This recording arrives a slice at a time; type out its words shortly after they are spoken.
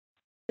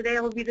Today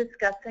I will be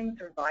discussing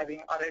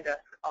surviving Autodesk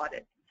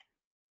audits.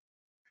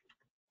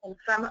 And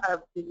some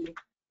of the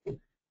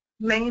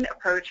main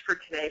approach for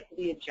today for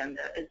the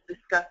agenda is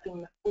discussing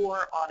the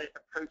 4 audit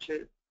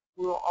approaches.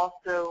 We will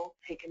also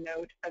take a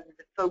note of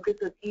the focus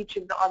of each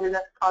of the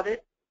Autodesk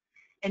audits,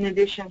 in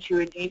addition to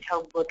a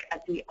detailed look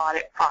at the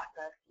audit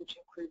process, which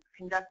includes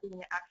conducting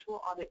the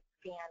actual audit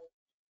scan,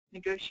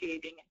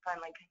 negotiating, and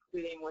finally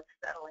concluding with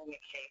settling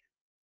a case.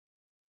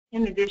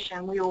 In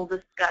addition, we will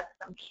discuss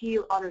some key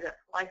Autodesk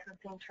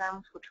licensing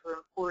terms which are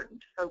important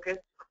to focus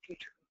for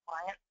future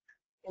compliance.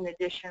 In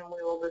addition,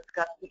 we will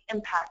discuss the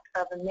impact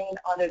of a main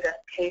Autodesk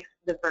case,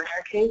 the Werner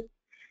case,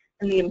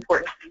 and the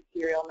importance of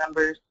serial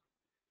numbers.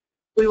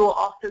 We will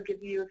also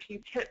give you a few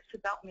tips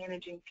about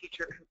managing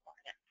future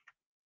compliance.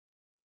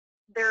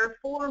 There are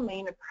 4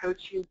 main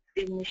approaches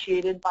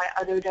initiated by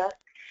Autodesk.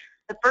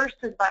 The first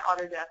is by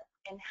Autodesk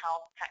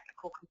in-house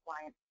technical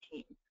compliance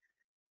team.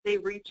 They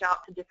reach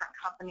out to different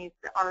companies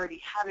that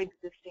already have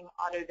existing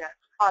Autodesk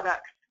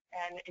products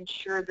and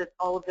ensure that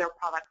all of their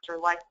products are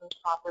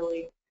licensed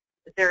properly,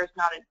 that there is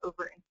not an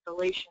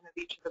over-installation of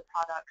each of the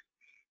products,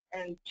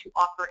 and to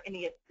offer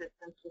any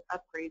assistance with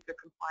upgrades or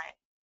compliance.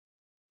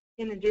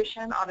 In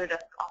addition,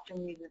 Autodesk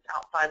often uses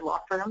outside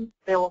law firms.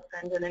 They will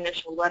send an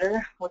initial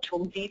letter which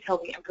will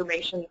detail the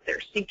information that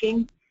they're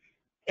seeking.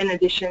 In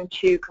addition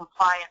to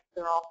compliance,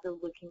 they're also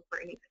looking for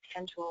any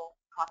potential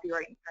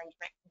copyright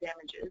infringement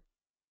damages.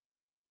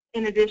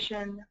 In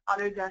addition,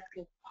 Autodesk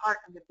is part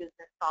of the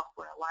Business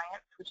Software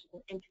Alliance, which is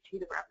an entity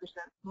that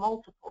represents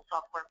multiple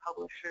software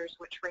publishers,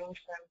 which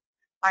range from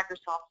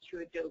Microsoft to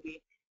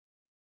Adobe.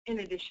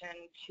 In addition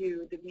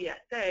to the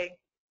BSA,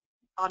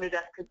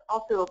 Autodesk is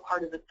also a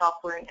part of the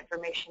Software and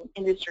Information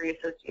Industry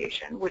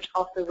Association, which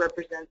also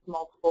represents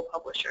multiple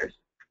publishers.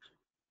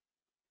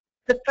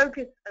 The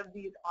focus of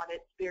these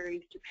audits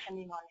varies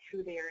depending on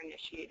who they are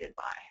initiated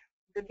by.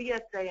 The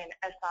BSA and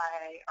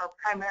SIA are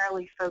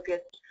primarily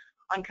focused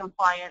on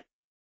compliance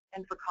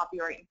and for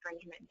copyright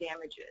infringement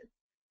damages.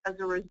 As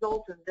a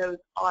result of those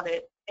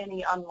audits,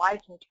 any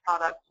unlicensed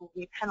products will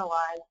be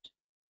penalized,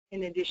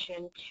 in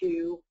addition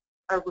to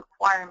a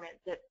requirement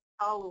that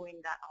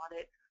following that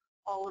audit,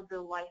 all of the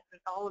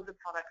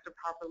products are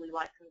properly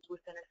licensed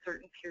within a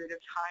certain period of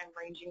time,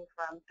 ranging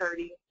from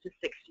 30 to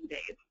 60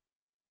 days.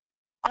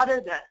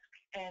 Autodesk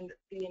and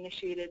the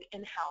initiated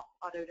in-house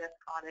Autodesk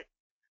audits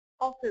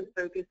also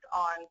focus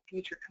on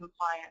future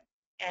compliance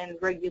and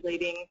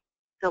regulating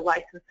the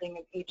licensing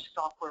of each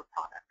software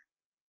product.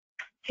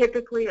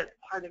 Typically, as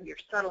part of your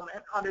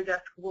settlement, Autodesk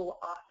will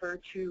offer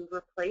to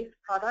replace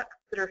products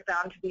that are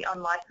found to be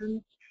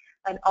unlicensed,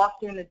 and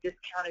often a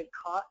discounted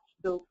cost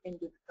built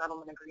into the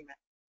settlement agreement.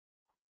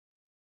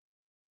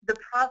 The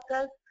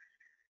process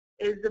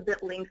is a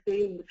bit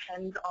lengthy and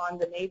depends on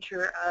the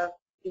nature of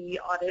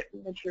the audit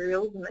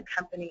materials and the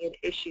company at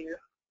issue.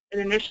 It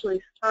initially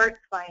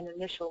starts by an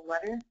initial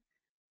letter.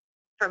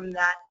 From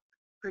that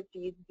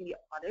proceeds the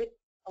audit,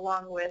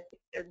 along with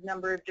a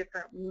number of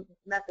different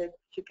methods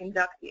to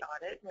conduct the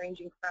audit,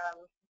 ranging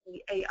from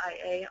the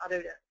AIA,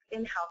 Autodesk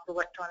in-house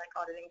electronic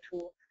auditing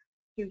tool,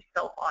 to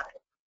self-audit.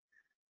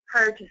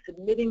 Prior to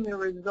submitting the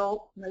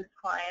results, most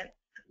clients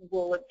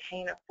will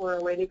obtain a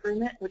 408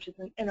 agreement, which is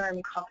an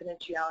interim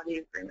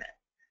confidentiality agreement.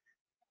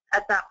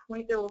 At that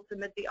point, they will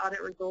submit the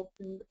audit results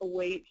and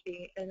await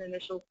an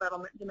initial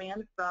settlement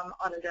demand from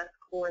Autodesk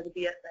or the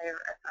BSA or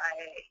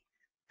SIA.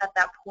 At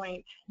that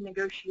point,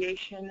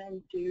 negotiation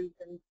ensues,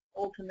 and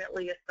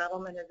ultimately a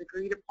settlement is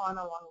agreed upon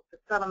along with the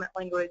settlement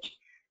language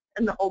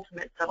and the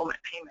ultimate settlement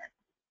payment.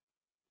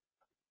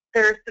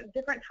 There are some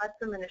different types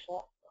of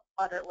initial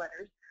audit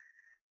letters.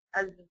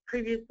 As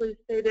previously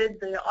stated,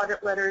 the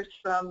audit letters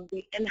from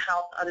the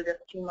in-house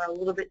Autodesk team are a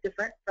little bit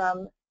different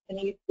from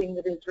anything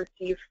that is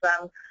received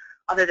from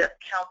Autodesk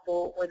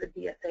Council or the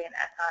BSA and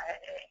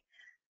SIA.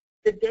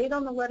 The date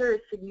on the letter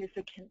is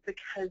significant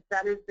because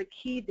that is the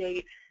key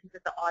date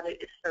that the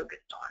audit is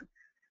focused on.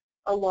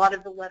 A lot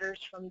of the letters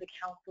from the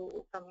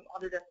Council, from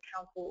Autodesk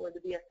Council or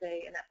the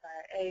BSA and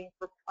SIA,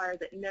 require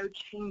that no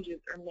changes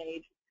are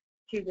made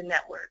to the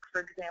network. For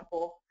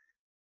example,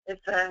 if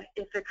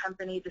a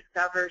company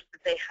discovers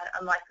that they had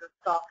unlicensed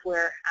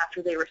software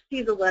after they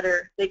receive the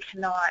letter, they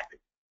cannot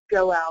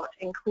go out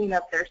and clean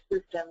up their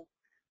system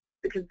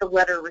because the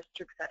letter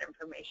restricts that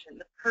information.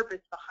 The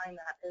purpose behind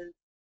that is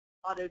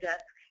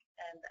Autodesk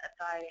and the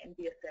SIA and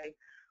BSA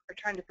are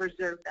trying to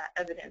preserve that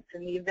evidence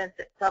in the event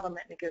that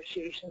settlement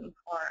negotiations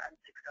are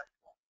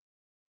unsuccessful.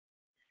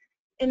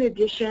 In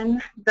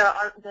addition, the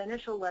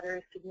initial letter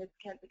is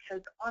significant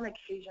because on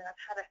occasion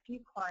I've had a few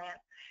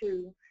clients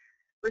who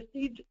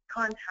received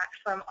contact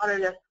from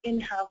Autodesk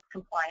in-house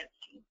compliance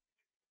team.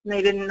 And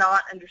they did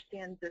not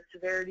understand the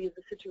severity of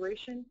the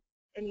situation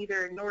and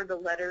either ignored the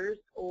letters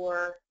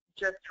or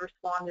just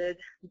responded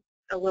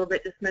a little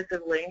bit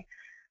dismissively,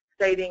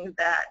 stating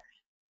that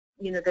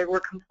they were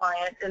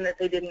compliant and that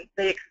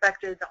they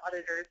expected the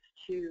auditors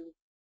to,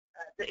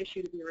 the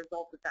issue to be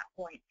resolved at that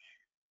point.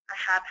 I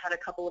have had a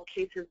couple of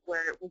cases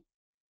where it was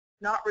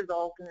not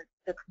resolved and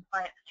the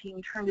compliance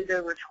team turned it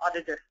over to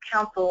Autodesk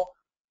Council,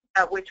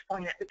 at which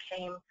point it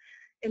became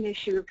an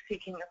issue of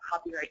seeking a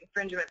copyright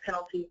infringement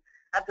penalty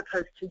as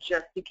opposed to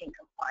just seeking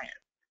compliance.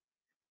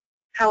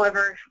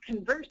 However,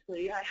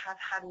 conversely, I have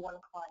had one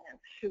client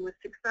who was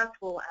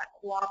successful at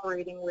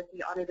cooperating with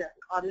the Autodesk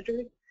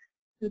auditors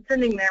and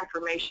sending their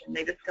information.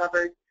 They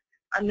discovered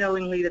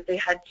unknowingly that they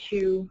had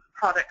 2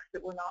 products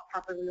that were not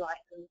properly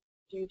licensed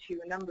due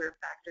to a number of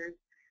factors,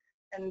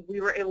 and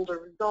we were able to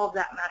resolve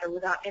that matter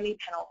without any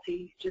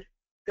penalty, just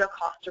the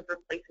cost of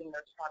replacing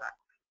those products.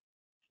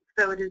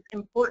 So it is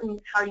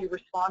important how you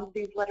respond to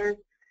these letters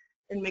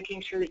and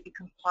making sure that you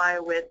comply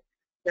with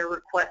their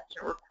requests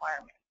and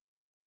requirements.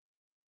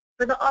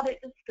 For the audit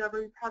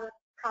discovery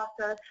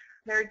process,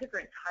 there are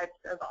different types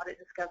of audit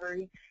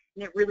discovery,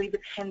 and it really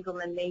depends on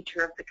the nature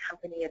of the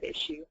company at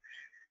issue.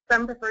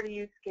 Some prefer to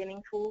use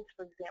scanning tools,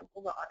 for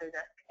example, the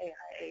Autodesk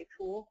AIA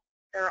tool.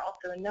 There are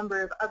also a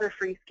number of other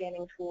free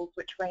scanning tools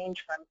which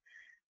range from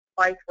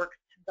Spiceworks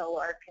to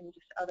Bellark and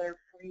just other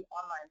free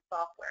online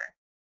software.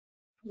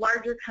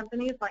 Larger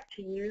companies like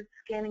to use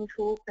scanning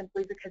tools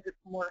simply because it's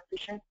more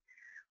efficient.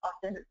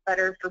 Often it's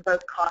better for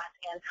both cost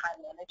and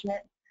time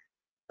management.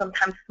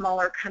 Sometimes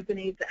smaller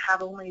companies that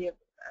have only a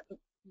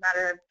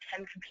matter of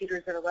 10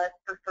 computers or less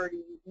prefer to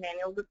use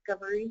manual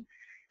discovery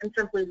and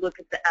simply look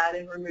at the add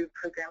and remove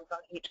programs on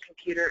each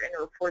computer and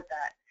report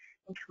that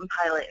and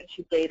compile it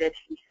into data to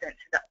be sent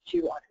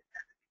to Autodesk.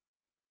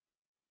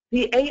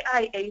 The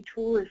AIA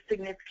tool is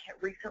significant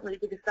recently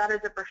because that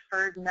is a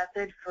preferred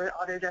method for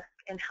Autodesk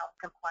in-house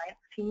compliance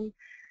team.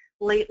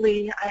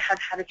 Lately, I have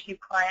had a few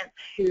clients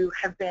who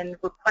have been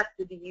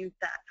requested to use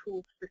that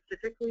tool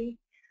specifically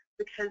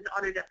because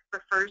Autodesk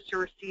prefers to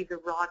receive the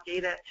raw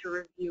data to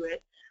review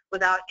it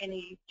without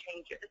any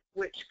changes,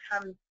 which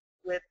comes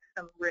with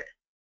some risk.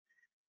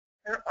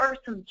 There are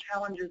some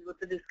challenges with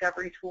the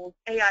discovery tools.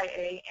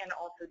 AIA and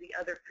also the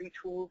other free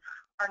tools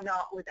are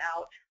not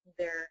without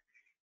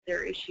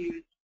their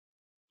issues.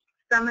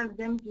 Some of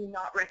them do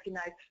not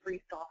recognize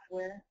free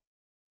software.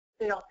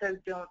 They also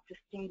don't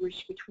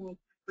distinguish between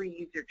free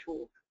user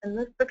tools. And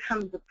this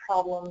becomes a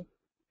problem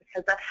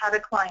because I've had a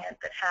client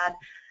that had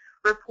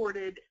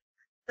reported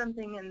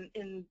something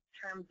in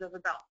terms of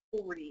about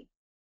 40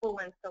 full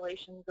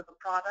installations of a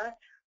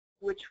product,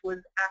 which was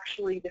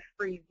actually the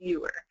free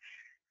viewer.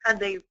 Had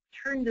they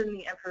turned in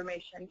the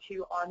information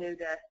to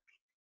Autodesk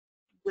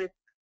with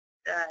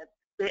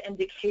the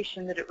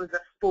indication that it was a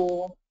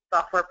full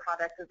software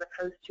product as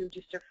opposed to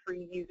just a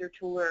free user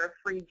tool or a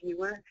free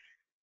viewer,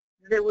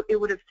 it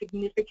would have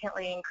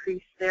significantly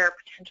increased their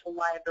potential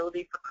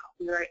liability for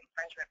copyright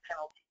infringement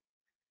penalties.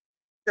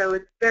 So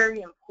it's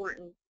very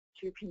important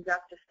to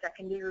conduct a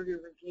secondary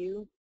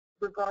review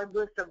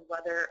regardless of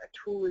whether a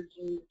tool is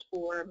used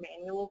or a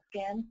manual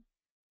scan.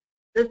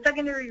 The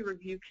secondary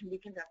review can be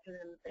conducted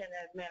in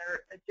a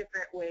manner of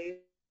different ways.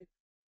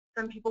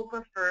 Some people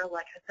prefer,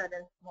 like I said,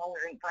 in smaller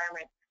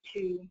environments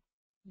to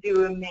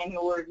do a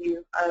manual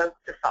review of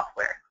the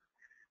software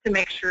to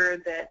make sure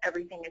that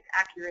everything is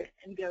accurate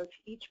and go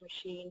to each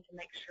machine to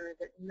make sure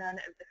that none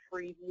of the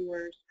free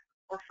viewers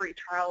or free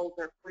trials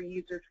or free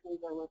user tools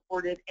are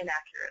reported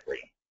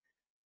inaccurately.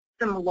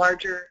 Some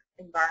larger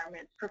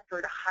environments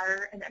prefer to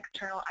hire an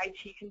external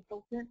IT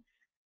consultant,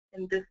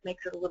 and this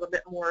makes it a little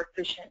bit more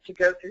efficient to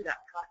go through that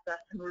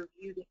process and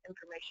review the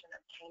information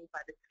obtained by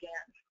the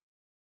scan.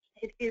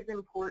 It is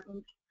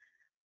important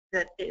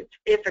that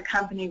if a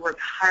company were to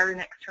hire an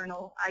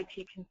external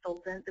IT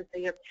consultant, that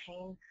they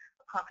obtain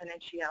a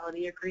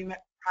confidentiality agreement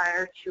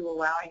prior to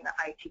allowing the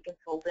IT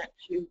consultant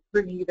to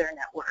review their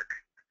network.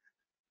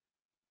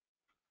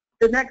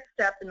 The next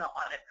step in the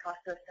audit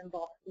process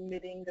involves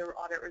submitting their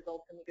audit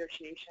results and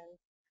negotiations.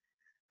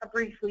 I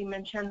briefly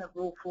mentioned the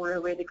Rule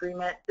 408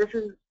 agreement. This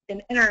is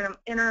an interim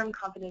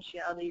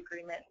confidentiality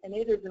agreement, and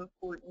it is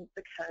important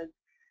because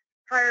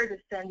prior to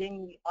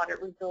sending the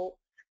audit results,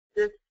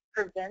 this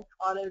prevents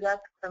Autodesk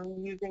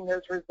from using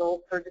those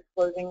results or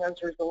disclosing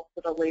those results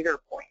at a later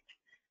point.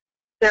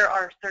 There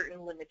are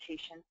certain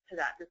limitations to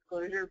that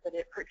disclosure, but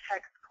it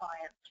protects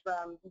clients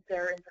from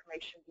their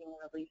information being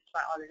released by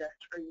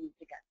Autodesk or used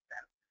against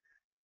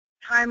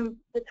them.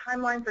 The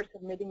timeline for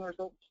submitting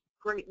results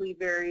greatly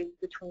varies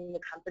between the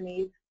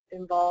companies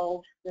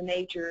involved, the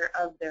nature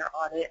of their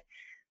audit,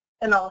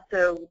 and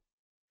also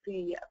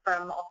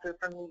from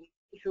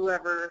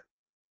whoever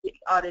the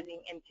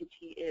auditing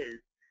entity is.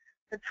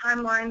 The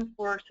timeline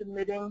for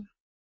submitting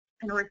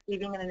and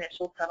receiving an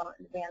initial settlement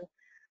demand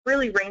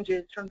really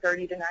ranges from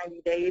 30 to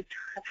 90 days.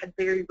 I've had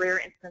very rare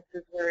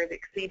instances where it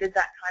exceeded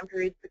that time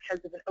period because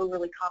of an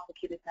overly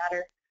complicated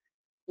matter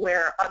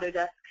where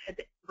Autodesk had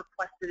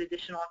requested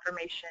additional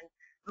information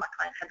and my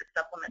client had to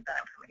supplement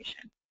that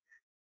information.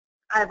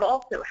 I've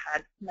also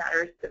had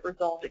matters that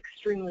resolved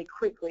extremely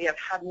quickly. I've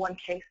had one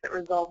case that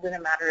resolved in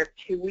a matter of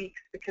 2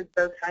 weeks because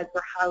both sides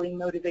were highly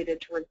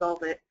motivated to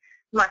resolve it.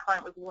 My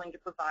client was willing to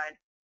provide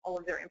all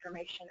of their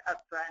information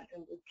up front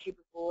and was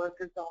capable of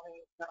resolving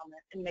the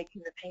settlement and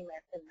making the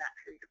payment in that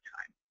period of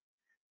time.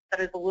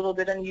 That is a little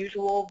bit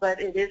unusual, but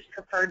it is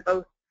preferred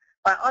both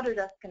by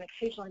Autodesk and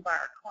occasionally by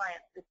our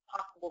clients. It's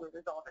possible to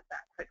resolve it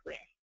that quickly.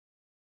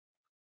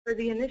 For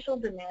the initial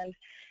demand,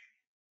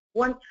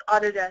 once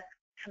Autodesk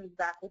comes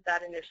back with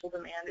that initial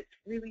demand, it's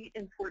really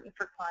important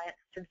for clients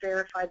to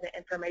verify the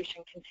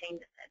information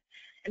contained in it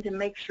and to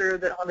make sure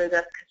that Autodesk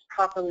has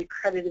properly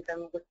credited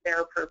them with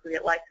their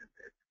appropriate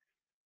licenses.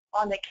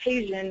 On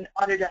occasion,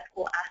 Autodesk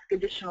will ask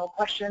additional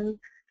questions.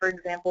 For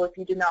example, if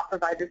you did not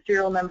provide the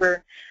serial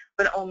number,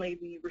 but only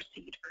the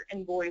receipt or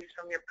invoice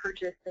from your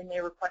purchase, they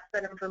may request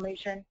that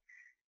information,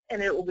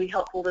 and it will be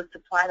helpful to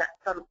supply that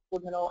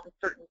supplemental in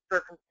certain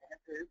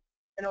circumstances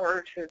in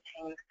order to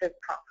obtain the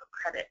proper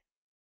credit.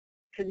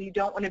 Because you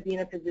don't want to be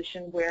in a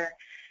position where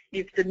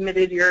you've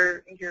submitted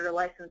your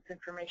license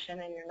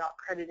information and you're not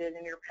credited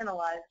and you're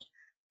penalized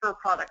for a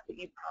product that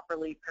you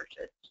properly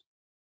purchased.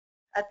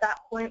 At that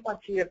point, once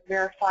you have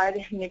verified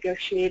and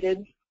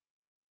negotiated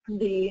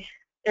the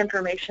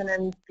information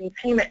and the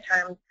payment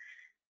terms,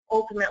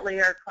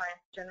 ultimately our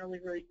clients generally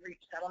reach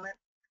settlement.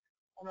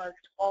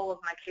 Almost all of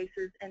my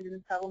cases end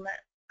in settlement.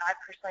 I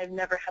personally have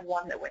never had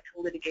one that went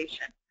to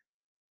litigation.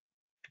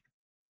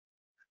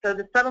 So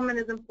the settlement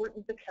is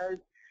important because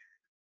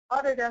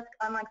Autodesk,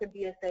 unlike the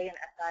BSA and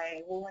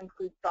SIA, will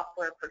include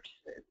software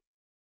purchases.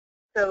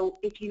 So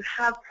if you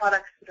have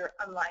products that are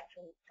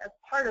unlicensed, as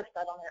part of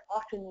settlement,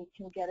 often you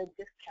can get a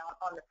discount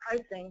on the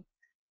pricing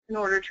in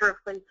order to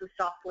replace the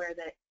software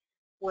that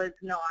was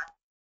not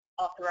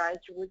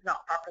authorized or was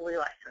not properly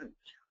licensed.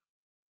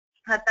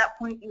 At that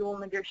point, you will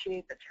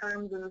negotiate the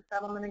terms of the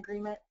settlement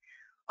agreement.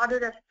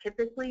 Autodesk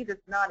typically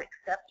does not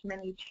accept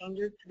many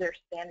changes to their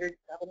standard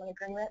settlement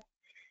agreement.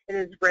 It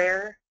is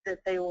rare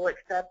that they will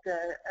accept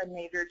a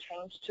major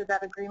change to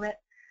that agreement.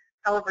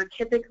 However,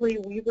 typically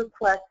we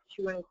request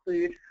to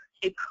include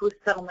a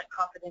post-settlement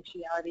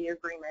confidentiality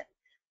agreement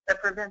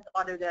that prevents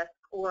Autodesk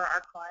or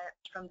our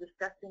clients from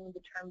discussing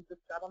the terms of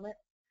settlement.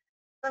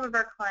 Some of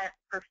our clients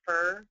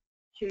prefer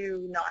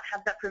to not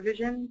have that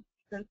provision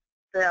since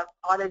the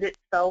audit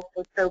itself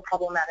was so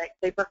problematic.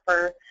 They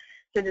prefer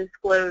to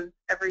disclose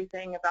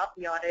everything about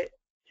the audit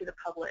to the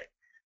public.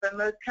 But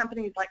most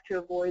companies like to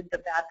avoid the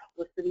bad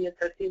publicity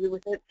associated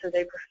with it, so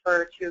they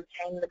prefer to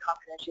obtain the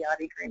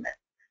confidentiality agreement.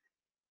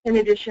 In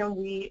addition,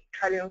 we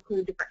try to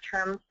include different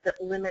terms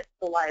that limit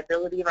the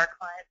liability of our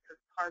clients as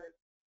part of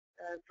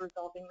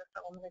resolving the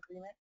settlement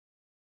agreement.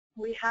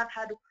 We have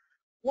had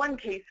one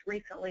case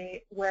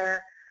recently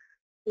where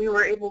we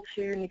were able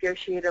to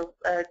negotiate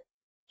a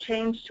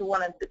change to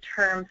one of the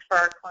terms for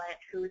our client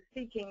who was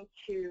seeking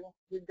to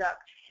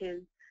deduct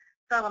his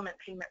settlement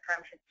payment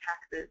from his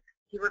taxes.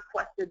 He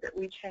requested that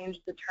we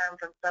change the term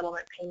from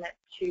settlement payment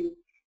to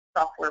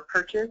software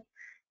purchase.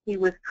 He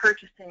was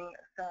purchasing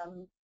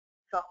some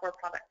software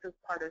products as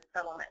part of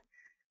settlement.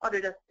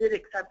 Autodesk did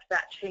accept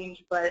that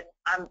change, but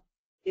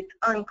it's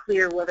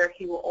unclear whether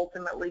he will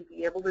ultimately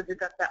be able to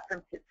deduct that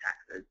from his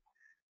taxes.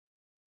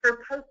 For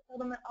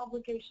post-settlement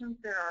obligations,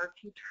 there are a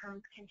few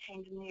terms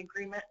contained in the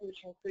agreement,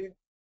 which include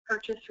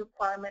purchase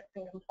requirements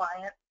and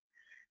compliance.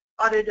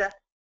 Autodesk,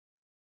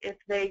 if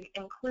they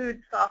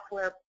include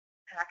software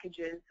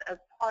packages as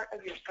part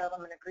of your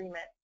settlement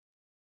agreement,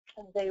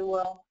 they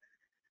will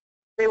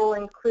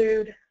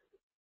include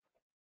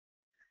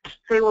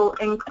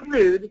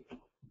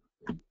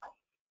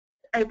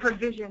a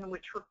provision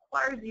which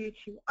requires you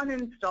to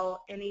uninstall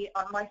any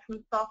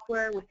unlicensed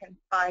software within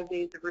 5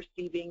 days of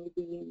receiving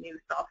the new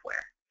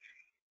software.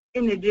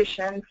 In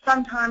addition,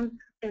 sometimes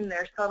in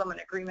their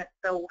settlement agreements,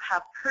 they'll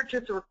have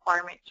purchase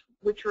requirements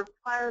which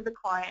require the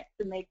client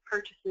to make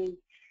purchases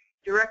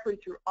directly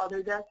through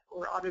Autodesk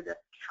or Autodesk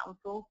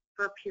Counsel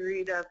for a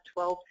period of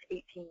 12 to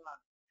 18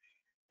 months.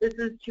 This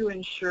is to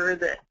ensure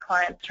that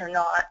clients are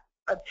not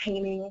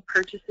obtaining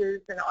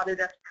purchases and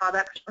Autodesk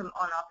products from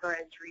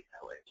unauthorized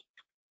resellers.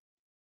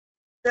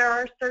 There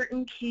are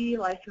certain key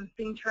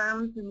licensing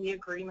terms in the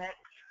agreement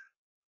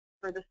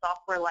for the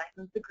software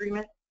license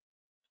agreement.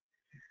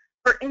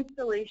 For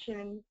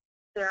installation,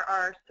 there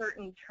are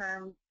certain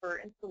terms for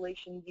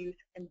installation, use,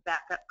 and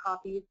backup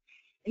copies,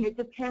 and it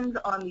depends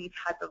on the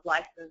type of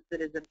license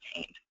that is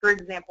obtained. For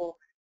example,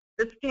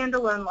 the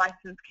standalone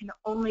license can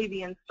only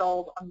be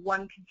installed on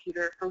one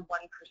computer for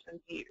one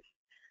person's use.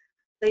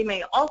 They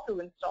may also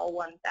install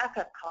one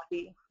backup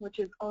copy, which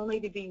is only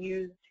to be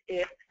used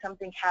if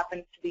something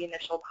happens to the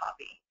initial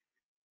copy.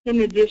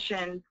 In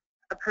addition,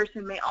 a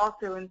person may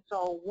also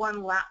install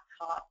one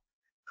laptop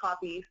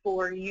copy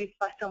for use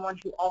by someone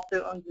who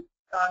also owns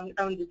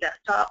a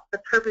desktop. The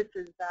purpose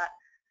is that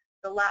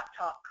the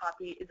laptop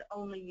copy is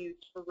only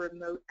used for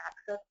remote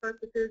access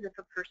purposes if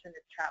a person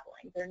is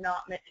traveling. They're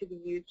not meant to be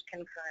used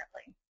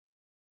concurrently.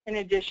 In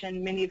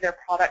addition, many of their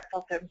products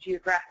also have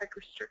geographic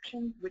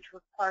restrictions, which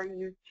require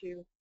you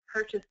to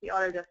purchase the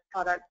Autodesk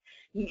product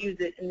and use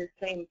it in the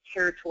same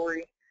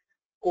territory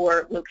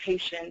or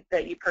location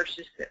that you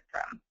purchased it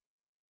from.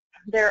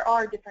 There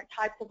are different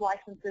types of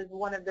licenses.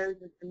 One of those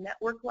is the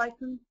network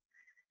license,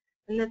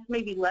 and this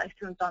may be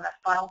licensed on a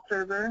file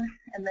server,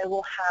 and they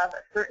will have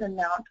a certain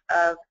amount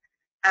of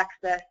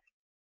access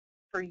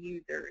for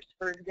users.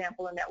 For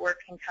example, a network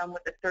can come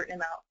with a certain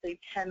amount, say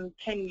 10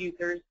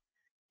 users,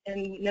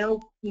 and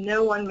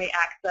no one may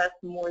access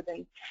more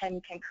than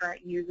 10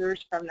 concurrent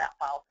users from that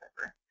file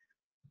server.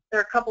 There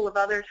are a couple of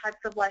other types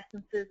of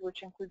licenses,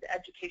 which include the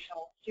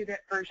educational student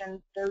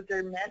versions. Those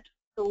are meant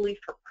solely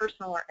for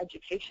personal or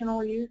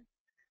educational use.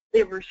 They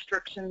have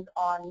restrictions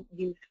on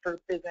use for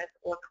business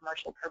or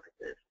commercial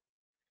purposes.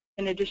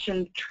 In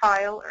addition,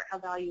 trial or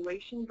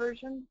evaluation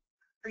versions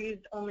are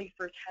used only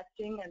for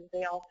testing, and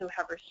they also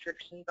have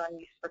restrictions on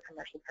use for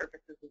commercial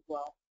purposes as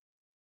well.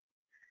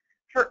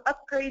 For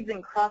upgrades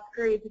and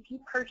cross-grades, if you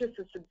purchase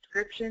a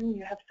subscription,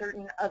 you have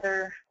certain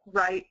other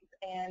rights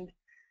and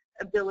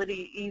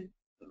ability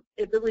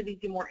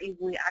to more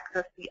easily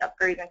access the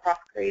upgrades and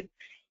cross-grades.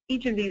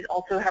 Each of these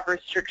also have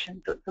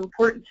restrictions, so it's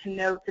important to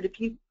note that if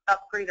you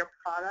upgrade a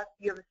product,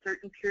 you have a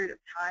certain period of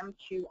time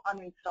to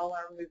uninstall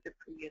or remove the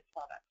previous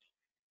product.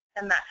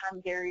 And that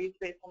time varies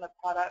based on the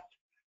product.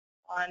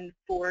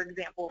 For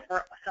example,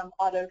 for some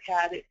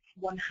AutoCAD, it's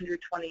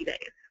 120 days.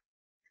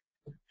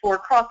 For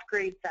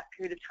cross-grades, that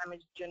period of time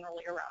is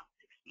generally around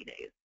 60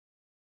 days.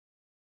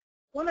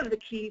 One of the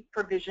key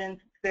provisions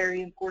that's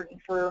very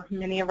important for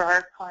many of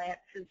our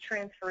clients is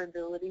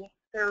transferability.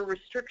 There are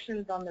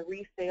restrictions on the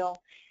resale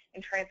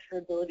and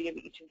transferability of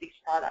each of these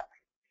products,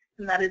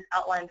 and that is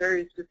outlined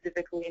very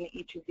specifically in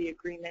each of the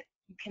agreements.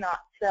 You cannot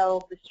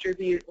sell,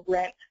 distribute,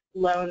 rent,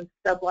 loan,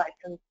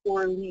 sublicense,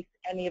 or lease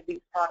any of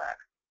these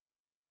products.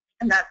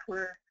 And that's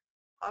where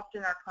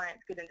often our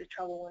clients get into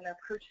trouble when they're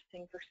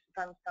purchasing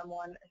from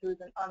someone who is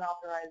an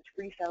unauthorized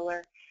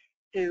reseller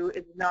who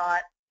is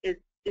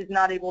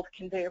not able to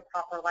convey a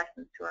proper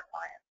license to our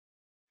clients.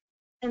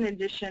 In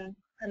addition,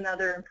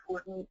 another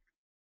important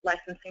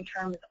licensing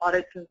term is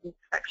audits and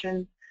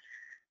inspections.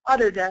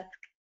 Autodesk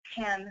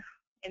can,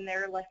 in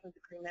their license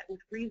agreement, with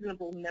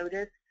reasonable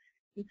notice,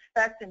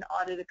 inspect and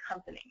audit a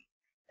company.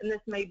 And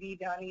this may be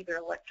done either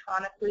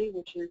electronically,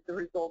 which is the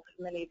result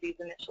of many of these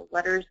initial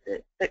letters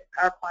that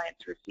our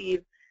clients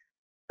receive,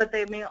 but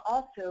they may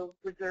also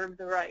reserve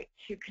the right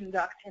to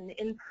conduct an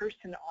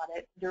in-person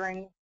audit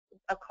during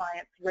a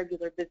client's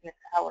regular business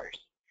hours.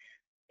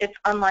 If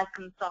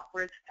unlicensed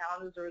software is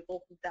found as a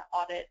result of that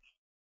audit,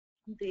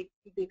 the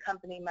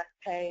company must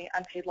pay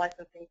unpaid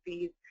licensing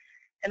fees.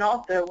 And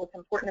also, what's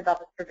important about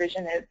this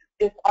provision is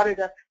if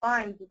Autodesk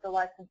finds that the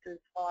licenses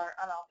are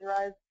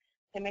unauthorized,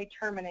 they may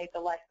terminate the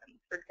license.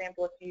 For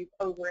example, if you've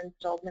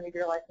over-installed many of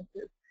your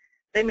licenses,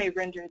 they may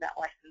render that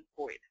license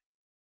void.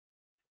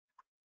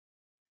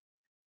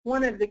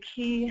 One of the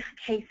key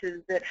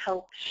cases that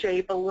helped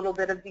shape a little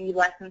bit of the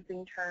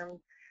licensing terms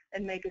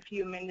and make a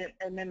few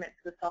amendments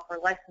to the software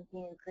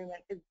licensing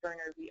agreement is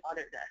Berner v.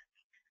 Autodesk.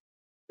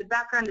 The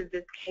background of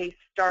this case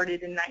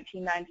started in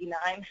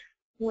 1999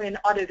 when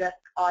Autodesk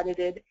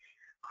audited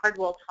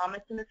Cardwell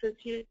Thomas &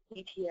 Associates,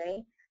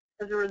 CTA.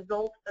 As a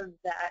result of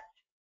that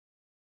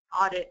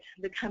audit,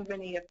 the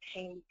company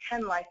obtained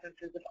 10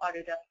 licenses of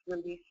Autodesk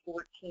Release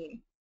 14.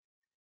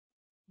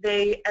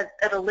 They,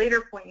 at a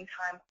later point in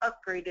time,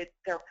 upgraded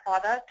their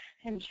product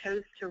and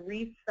chose to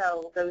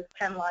resell those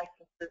 10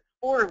 licenses,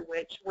 4 of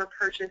which were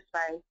purchased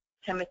by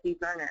Timothy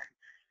Werner.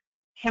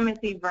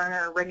 Timothy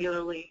Werner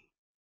regularly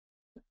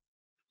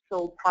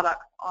sold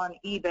products on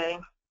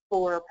eBay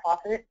for a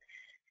profit,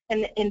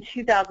 and in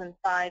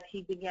 2005,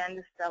 he began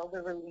to sell the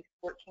Release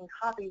 14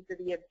 copies that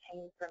he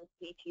obtained from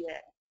CTA.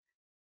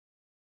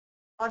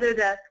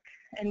 Autodesk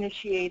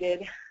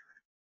initiated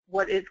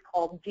what is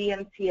called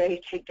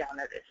DMCA takedown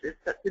notices.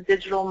 That's the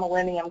Digital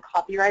Millennium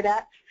Copyright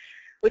Act,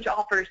 which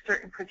offers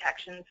certain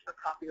protections for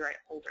copyright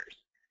holders.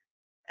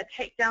 A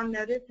takedown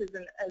notice is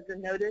a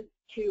notice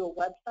to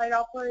a website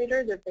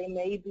operator that they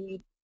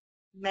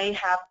may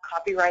have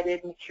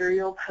copyrighted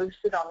material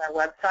posted on their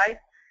website.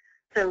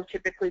 So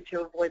typically,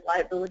 to avoid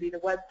liability, the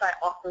website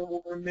author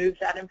will remove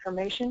that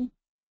information.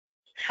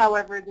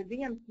 However, the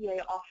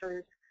DMCA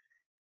offers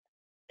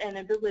an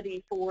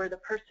ability for the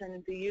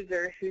person, the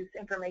user, whose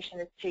information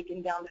is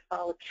taken down to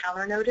file a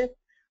counter notice,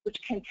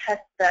 which can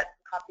test that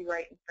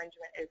copyright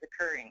infringement is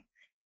occurring.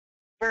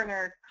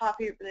 Werner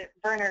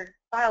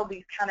filed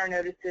these counter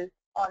notices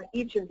on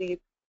each of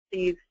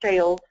these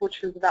sales,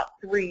 which was about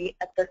 3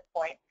 at this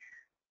point,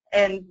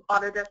 and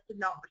Autodesk did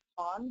not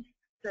respond.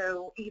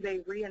 So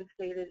eBay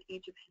reinstated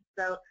each of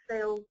his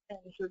sales, and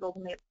he was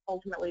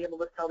ultimately able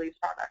to sell these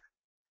products.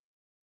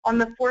 On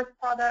the 4th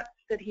product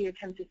that he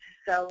attempted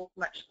to sell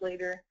much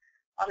later,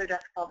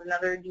 Autodesk filed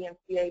another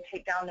DMCA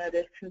takedown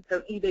notice, and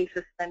so eBay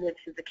suspended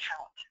his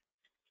account.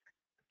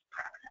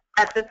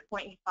 At this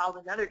point, he filed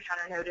another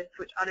counter notice,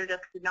 which Autodesk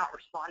did not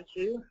respond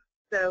to,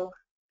 so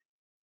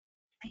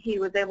he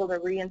was able to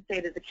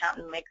reinstate his account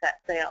and make that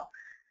sale.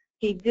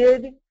 He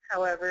did,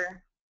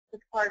 however, as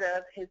part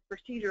of his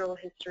procedural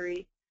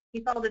history, he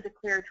filed a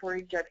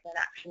declaratory judgment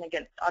action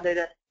against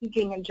Autodesk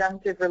seeking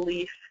injunctive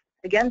relief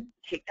against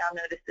takedown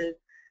notices,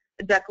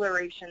 a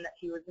declaration that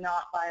he was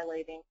not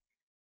violating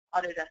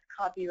Autodesk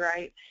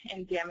copyright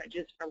and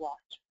damages for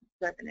lost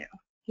revenue.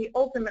 He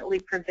ultimately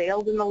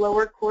prevailed in the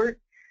lower court,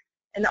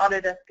 and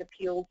Autodesk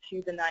appealed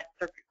to the 9th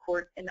Circuit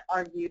Court and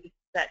argued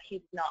that he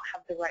did not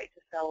have the right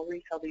to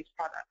resell these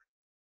products.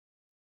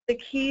 The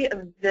key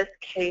of this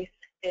case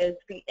is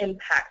the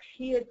impact.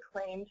 He had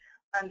claimed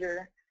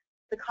under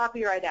the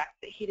Copyright Act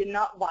that he did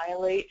not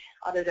violate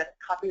Autodesk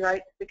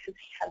copyrights because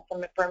he had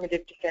some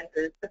affirmative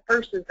defenses. The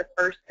first is the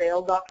first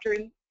sale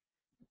doctrine,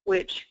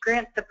 which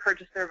grants the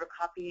purchaser of a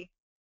copy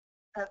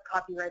of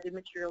copyrighted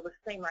material the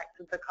same rights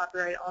as the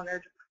copyright owner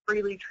to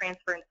freely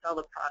transfer and sell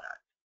the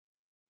product.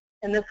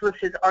 And this was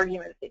his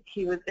argument that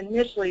he was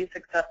initially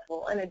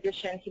successful. In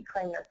addition, he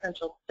claimed the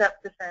essential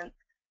step defense,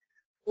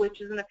 which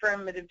is an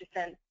affirmative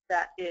defense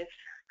that if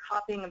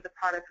copying of the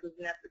product was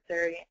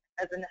necessary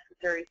as a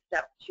necessary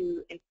step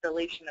to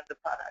installation of the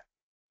product.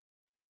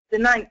 The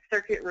Ninth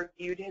Circuit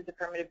reviewed his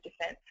affirmative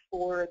defense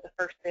for the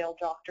first sale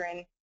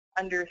doctrine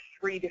under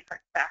 3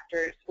 different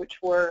factors, which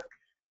were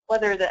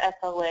whether the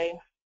SLA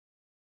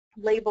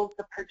labels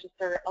the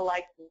purchaser a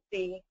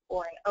licensee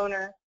or an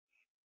owner,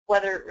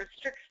 whether it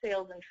restricts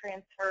sales and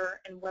transfer,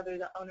 and whether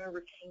the owner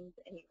retains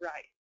any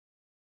rights.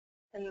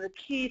 And the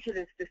key to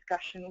this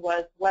discussion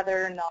was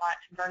whether or not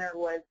Werner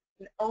was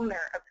an owner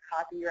of the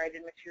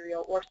copyrighted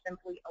material or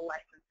simply a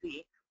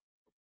licensee.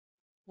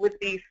 With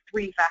these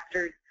 3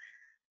 factors,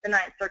 the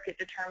Ninth Circuit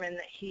determined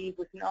that he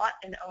was not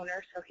an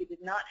owner, so he did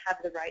not have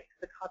the rights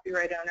of the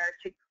copyright owner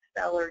to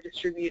sell or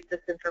distribute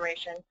this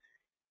information,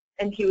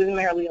 and he was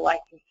merely a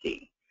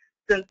licensee.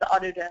 Since the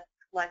Autodesk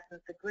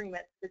license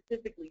agreement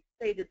specifically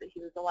stated that he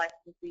was a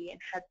licensee and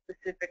had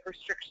specific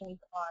restrictions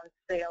on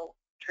sale,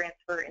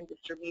 transfer, and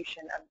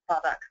distribution of the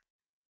product.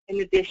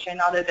 In addition,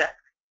 Autodesk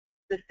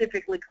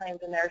specifically claimed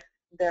in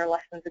their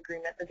license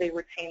agreement that they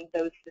retained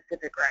those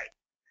specific rights.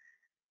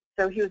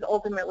 So he was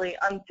ultimately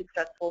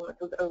unsuccessful, and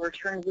this was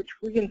overturned, which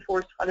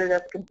reinforced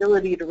Autodesk's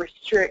ability to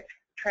restrict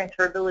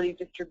transferability,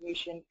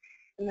 distribution,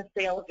 and the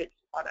sale of its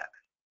products.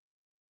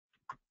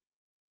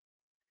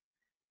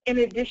 In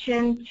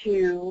addition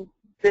to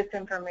this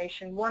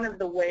information, one of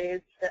the ways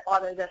that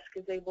Autodesk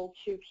is able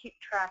to keep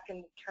track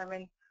and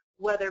determine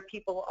whether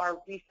people are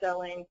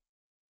reselling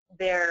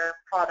their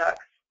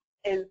products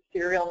is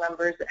serial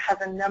numbers. It has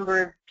a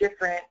number of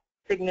different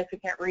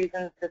significant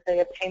reasons that they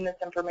obtain this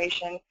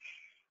information.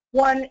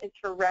 One is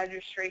for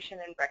registration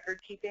and record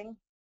keeping.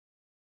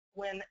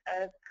 When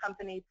a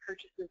company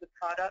purchases a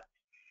product,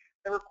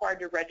 they're required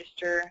to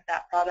register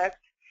that product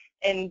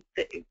and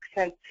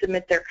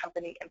submit their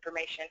company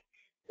information.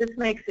 This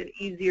makes it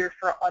easier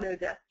for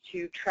Autodesk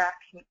to track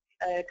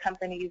a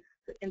company's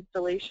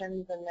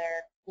installations and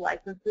their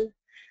licenses.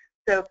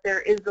 So if there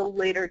is a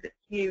later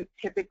dispute,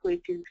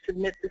 typically to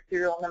submit the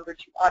serial number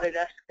to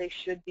Autodesk, they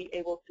should be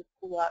able to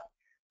pull up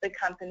the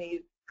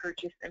company's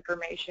purchase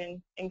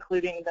information,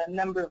 including the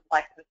number of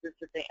licenses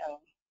that they own.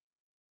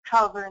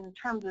 However, in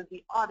terms of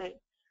the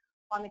audit,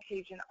 on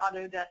occasion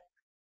Autodesk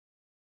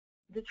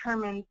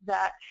determines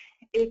that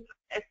if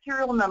a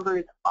serial number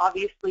is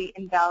obviously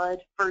invalid,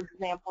 for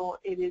example,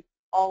 it is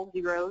all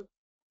zeros,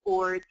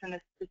 or it's in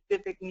a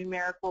specific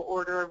numerical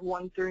order of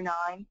 1 through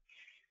 9,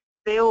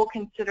 they will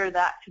consider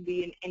that to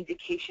be an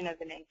indication of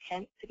an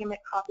intent to commit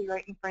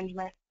copyright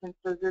infringement, since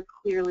those are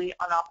clearly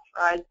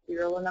unauthorized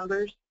serial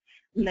numbers,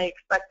 and they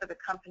expect that the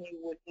company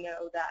would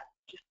know that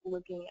just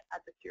looking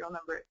at the serial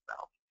number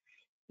itself.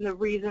 And the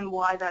reason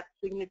why that's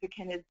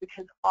significant is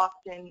because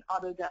often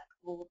Autodesk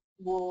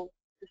will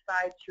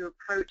decide to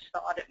approach the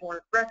audit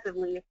more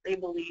aggressively if they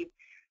believe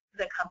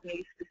the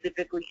company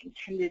specifically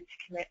intended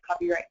to commit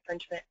copyright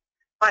infringement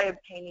by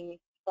obtaining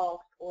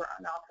false or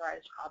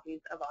unauthorized copies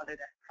of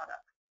Autodesk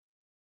products.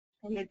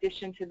 In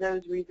addition to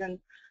those reasons,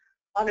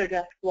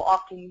 Autodesk will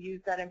often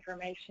use that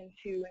information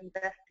to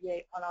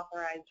investigate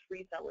unauthorized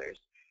resellers.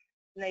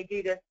 And they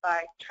do this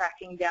by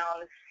tracking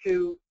down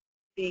who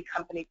the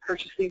company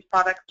purchased these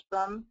products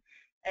from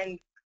and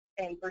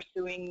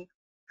pursuing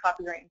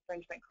copyright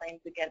infringement claims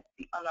against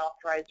the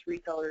unauthorized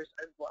resellers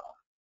as well.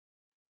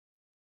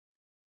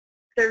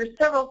 There are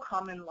several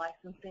common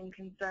licensing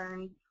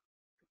concerns,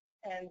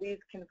 and these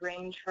can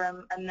range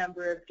from a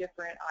number of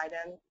different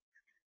items.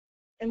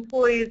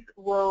 Employees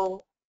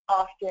will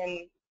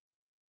often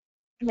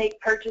make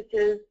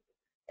purchases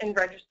and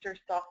register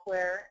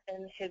software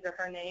in his or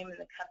her name, and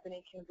the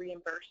company can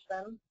reimburse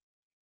them.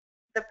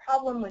 The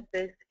problem with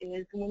this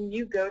is when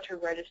you go to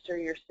register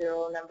your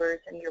serial numbers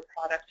and your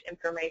product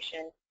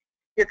information,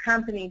 your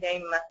company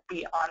name must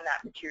be on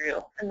that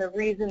material. And the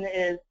reason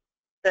is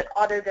that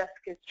Autodesk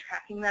is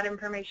tracking that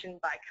information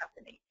by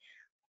company.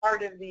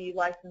 Part of the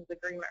license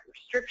agreement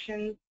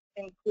restrictions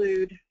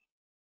include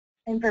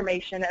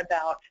information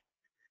about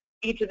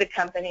each of the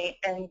company,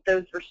 and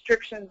those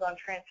restrictions on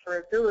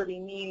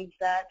transferability means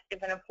that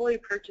if an employee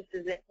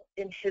purchases it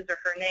in his or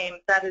her name,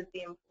 that is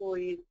the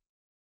employee's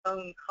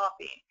own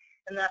copy,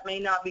 and that may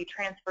not be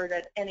transferred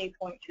at any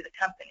point to the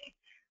company.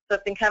 So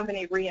if the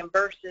company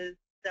reimburses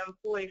the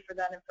employee for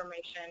that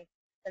information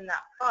and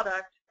that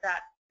product, that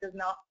does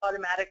not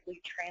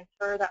automatically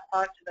transfer that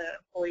product to the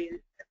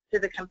employee, to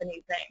the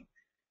company's name.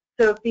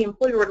 So if the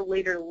employee were to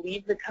later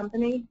leave the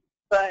company,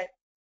 but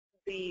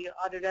the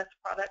Autodesk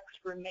products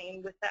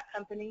remain with that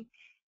company,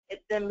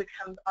 it then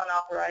becomes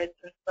unauthorized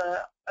since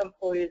the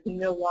employee is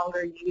no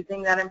longer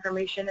using that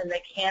information, and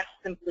they can't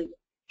simply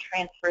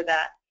transfer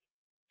that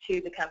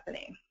to the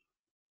company.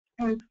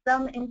 In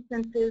some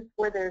instances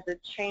where there's a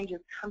change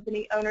of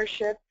company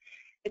ownership,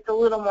 it's a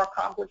little more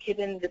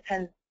complicated and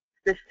depends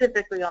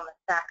specifically on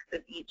the facts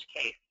of each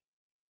case.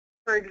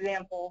 For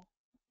example,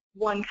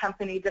 one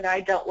company that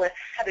I dealt with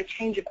had a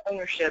change of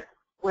ownership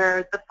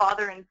where the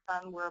father and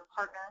son were a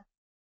partner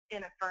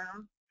in a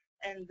firm,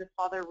 and the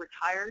father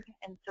retired,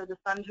 and so the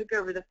son took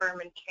over the firm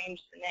and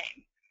changed the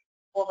name.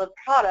 Well, the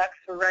products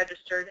were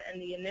registered in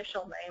the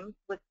initial name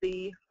with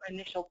the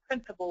initial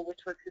principal, which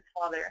was his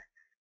father.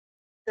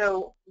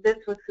 So this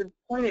was the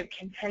point of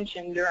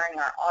contention during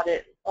our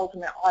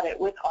ultimate audit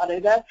with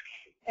Autodesk,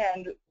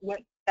 and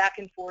went back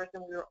and forth,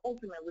 and we were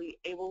ultimately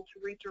able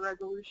to reach a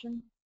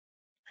resolution.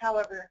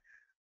 However,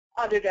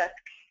 Autodesk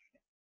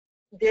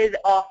did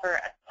offer,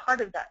 as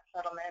part of that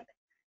settlement,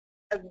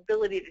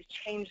 ability to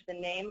change the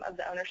name of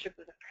the ownership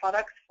of the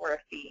products for a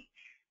fee.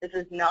 This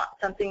is not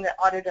something that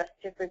Autodesk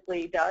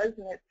typically does,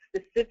 and it's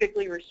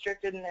specifically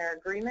restricted in their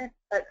agreement,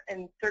 but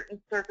in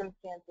certain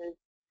circumstances,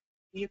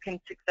 you can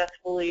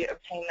successfully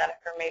obtain that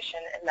information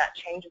and that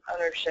change of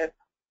ownership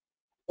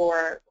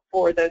for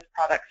those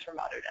products from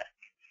Autodesk.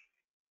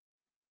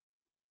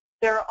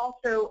 There are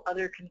also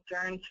other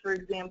concerns. For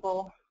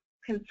example,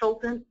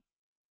 consultants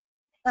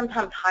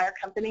sometimes hire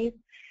companies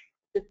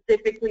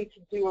specifically to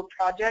do a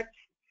project,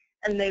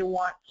 and they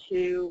want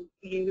to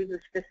use a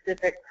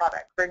specific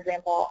product. For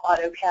example,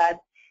 AutoCAD,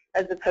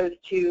 as opposed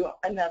to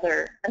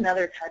another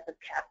type of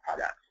CAD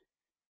product.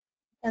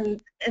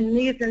 And in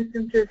these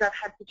instances, I've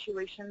had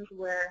situations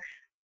where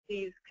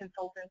these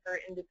consultants or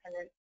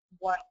independents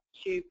want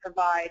to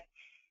provide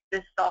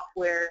this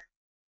software,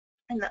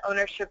 and the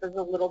ownership is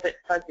a little bit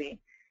fuzzy.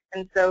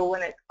 And so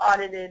when it's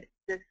audited,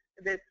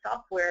 this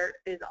software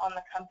is on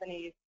the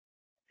company's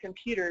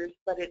computers,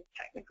 but it's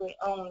technically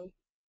owned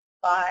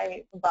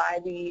by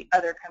the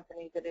other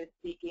company that is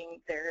seeking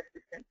their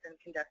assistance in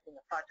conducting the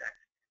project.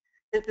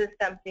 This is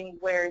something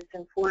where it's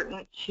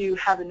important to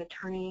have an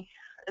attorney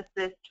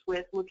assist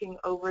with looking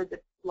over the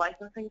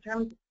licensing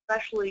terms,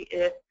 especially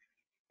if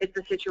it's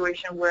a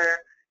situation where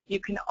you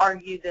can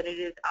argue that it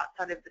is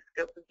outside of the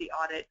scope of the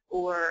audit,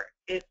 or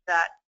if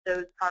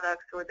those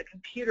products or the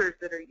computers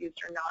that are used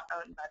are not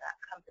owned by that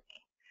company.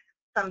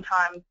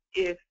 Sometimes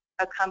if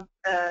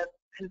a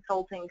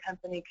consulting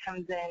company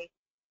comes in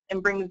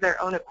and brings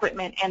their own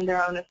equipment and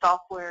their own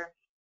software,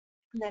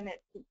 then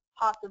it's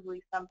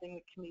possibly something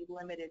that can be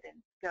limited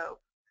in scope.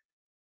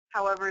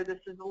 However, this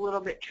is a little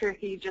bit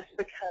tricky just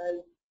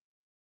because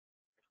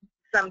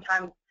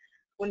sometimes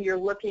when you're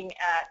looking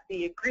at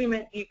the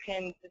agreement, you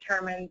can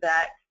determine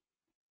that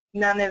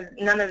none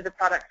of the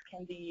products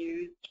can be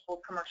used for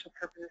commercial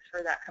purposes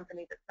for that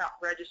company that's not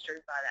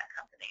registered by that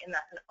company, and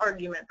that's an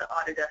argument that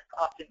Autodesk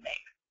often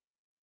makes.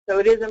 So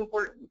it is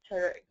important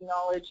to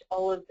acknowledge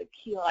all of the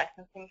key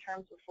licensing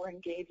terms before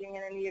engaging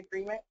in any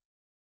agreement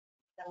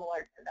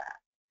similar to that.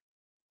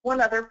 One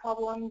other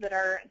problem that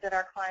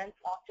our clients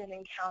often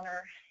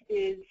encounter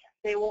is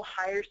they will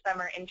hire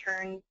summer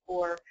interns,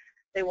 or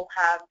they will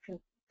have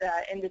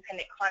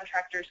independent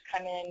contractors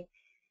come in.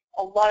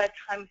 A lot of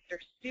times their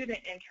student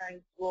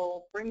interns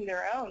will bring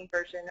their own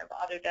version of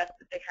Autodesk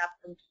that they have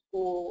from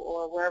school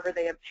or wherever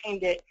they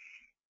obtained it,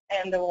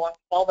 and they will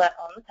install that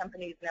on the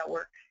company's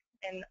network.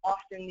 And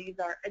often these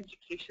are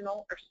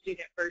educational or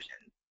student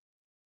versions.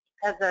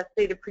 As I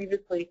stated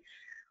previously,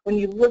 when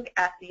you look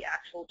at the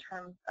actual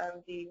terms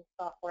of the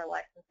software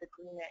license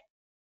agreement,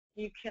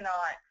 you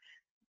cannot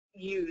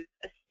use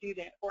a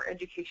student or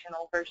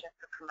educational version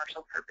for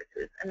commercial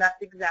purposes, and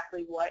that's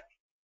exactly what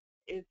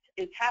is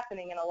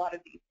happening in a lot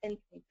of these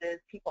instances.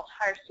 People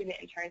hire student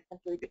interns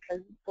simply because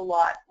it's a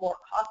lot more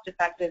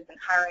cost-effective than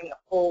hiring a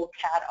full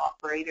CAD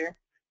operator,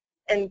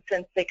 and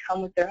since they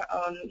come with their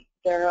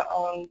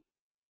own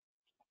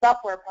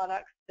software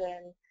products,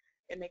 then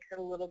it makes it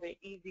a little bit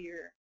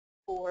easier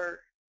for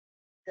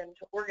them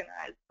to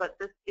organize. But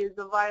this is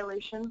a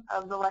violation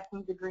of the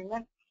license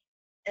agreement,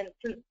 and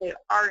since they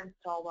are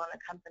installed on a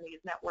company's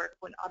network,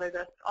 when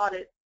Autodesk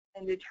audits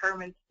and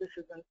determines this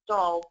is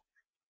installed,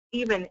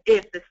 even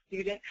if the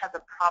student has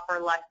a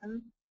proper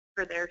license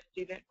for their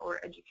student or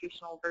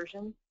educational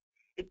version,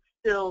 it's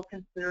still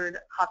considered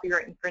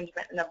copyright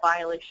infringement and a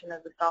violation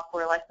of the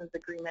software license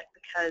agreement,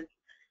 because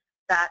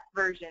that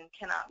version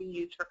cannot be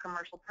used for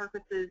commercial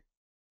purposes,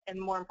 and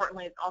more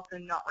importantly, it's also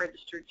not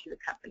registered to the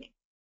company.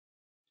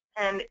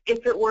 And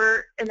if it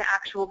were an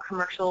actual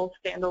commercial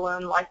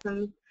standalone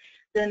license,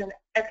 then an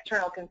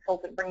external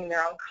consultant bringing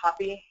their own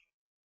copy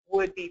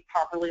would be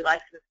properly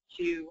licensed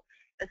to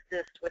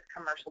assist with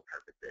commercial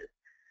purposes.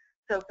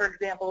 So for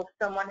example, if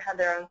someone had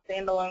their own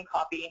standalone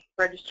copy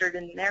registered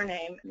in their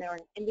name, and they were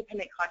an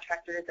independent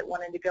contractor that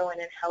wanted to go in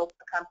and help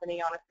a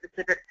company on a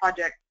specific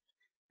project,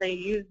 they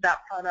used that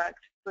product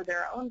for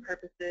their own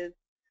purposes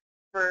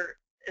for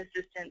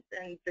assistance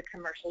in the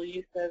commercial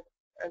use of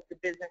the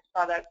business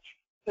product,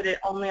 put it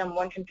only on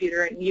one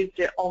computer and used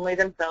it only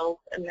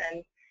themselves, and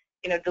then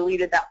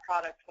deleted that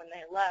product when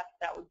they left,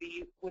 that would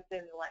be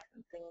within the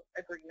licensing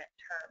agreement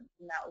terms,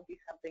 and that would be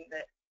something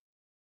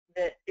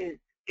that is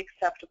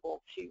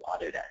acceptable to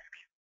Autodesk.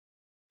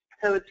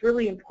 So it's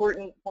really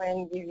important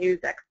when you use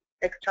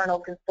external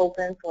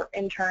consultants or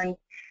interns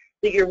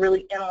that you're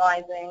really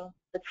analyzing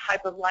the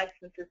type of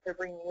licenses they're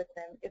bringing with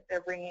them, if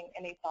they're bringing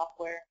any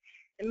software,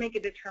 and make a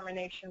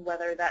determination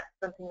whether that's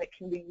something that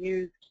can be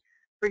used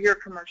for your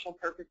commercial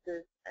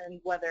purposes and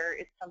whether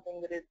it's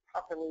something that is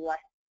properly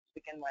licensed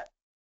to begin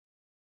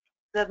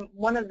with.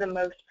 One of the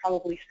most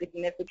probably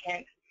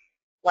significant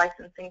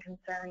licensing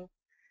concerns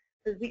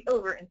is the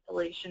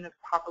over-installation of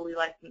properly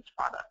licensed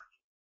products.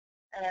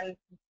 And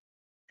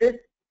this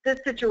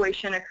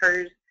situation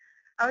occurs,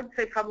 I would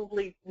say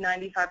probably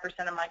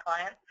 95% of my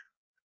clients.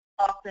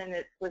 Often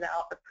it's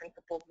without the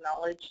principal's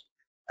knowledge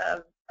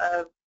of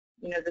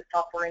the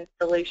software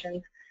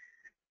installations.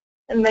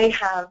 And they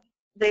have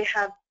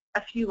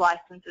a few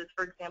licenses,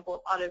 for example,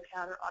 of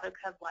AutoCAD or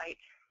AutoCAD Lite,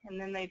 and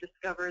then they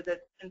discover that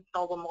it's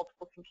installed on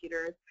multiple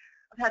computers.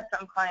 I've had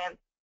some clients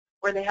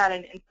where they had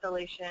an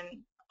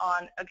installation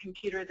on a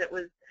computer that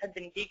had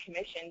been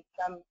decommissioned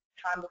some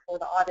time before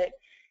the audit,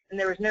 and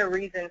there was no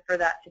reason for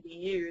that to be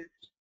used.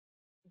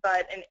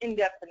 But an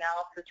in-depth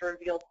analysis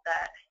revealed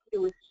that it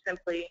was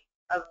simply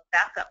a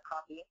backup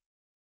copy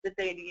that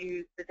they had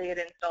used, that they had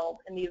installed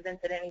in the event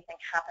that anything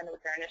happened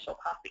with their initial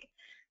copy.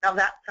 Now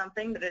that's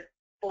something that is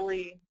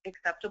fully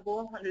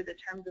acceptable under the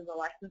terms of the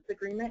license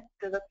agreement,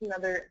 so that's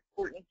another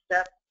important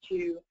step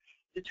to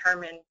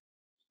determine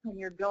when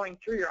you're going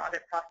through your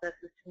audit process,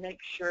 is to make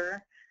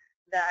sure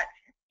that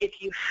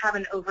if you have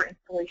an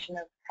over-installation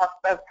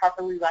of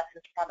properly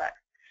licensed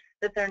products,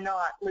 that they're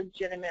not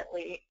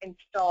legitimately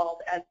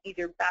installed as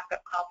either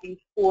backup copies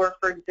or,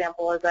 for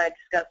example, as I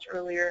discussed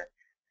earlier,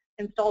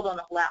 installed on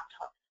a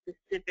laptop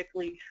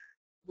specifically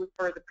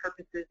for the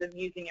purposes of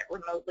using it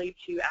remotely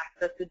to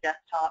access a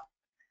desktop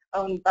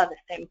owned by the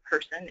same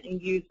person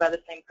and used by the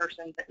same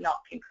person but not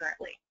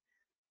concurrently.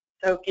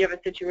 So if you have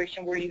a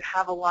situation where you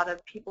have a lot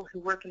of people who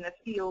work in the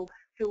field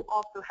who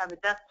also have a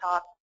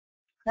desktop,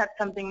 that's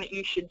something that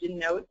you should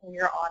denote in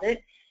your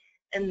audit,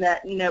 and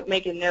that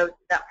make a note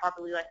that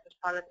properly licensed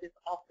product is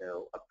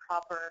also a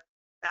proper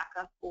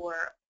backup or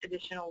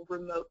additional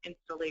remote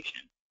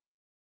installation.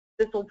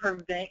 This will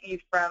prevent you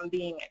from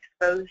being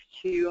exposed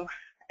to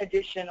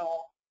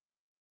additional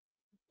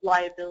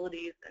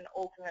liabilities, and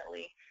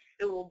ultimately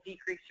it will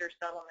decrease your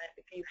settlement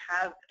if you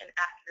have an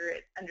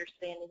accurate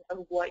understanding of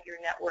what your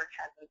network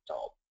has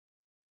installed.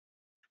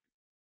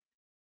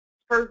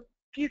 For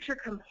future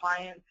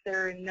compliance,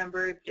 there are a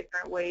number of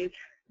different ways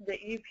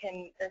that you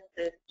can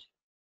assist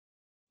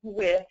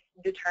with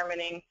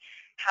determining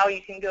how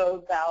you can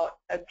go about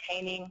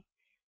obtaining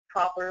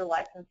proper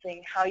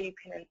licensing, how you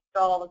can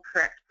install the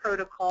correct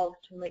protocols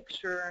to make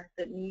sure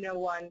that no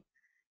one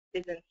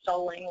is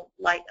installing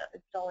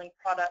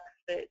products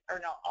that are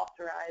not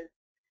authorized,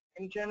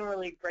 and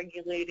generally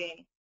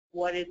regulating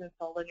what is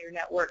installed on your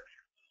network.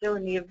 So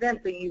in the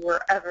event that you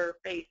were ever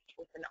faced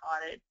with an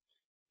audit,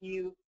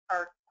 you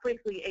are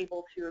quickly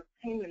able to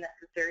obtain the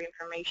necessary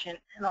information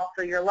and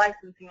also your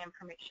licensing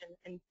information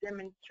and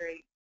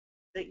demonstrate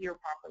that you're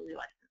properly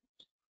licensed.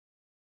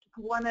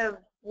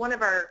 One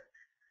of our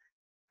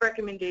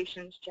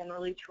recommendations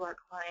generally to our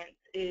clients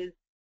is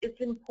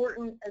it's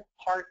important as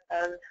part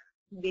of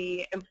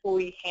the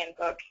employee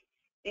handbook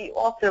that you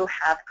also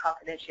have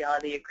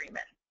confidentiality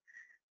agreements.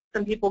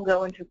 Some people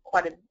go into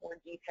quite a bit more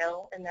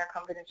detail in their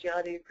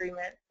confidentiality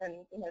agreements,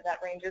 and that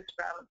ranges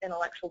from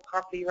intellectual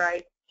property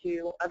rights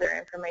to other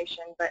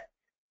information. But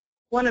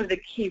one of the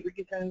key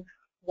reasons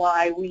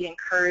why we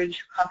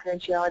encourage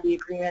confidentiality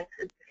agreements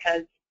is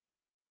because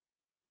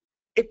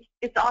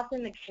it's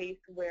often the case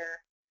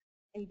where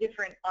in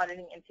different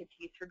auditing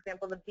entities, for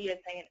example, the BSA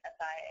and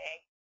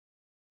SIA,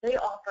 they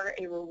offer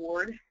a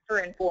reward for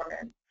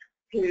informants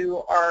who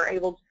are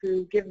able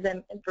to give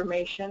them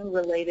information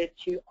related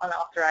to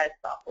unauthorized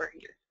software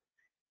use.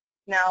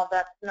 Now,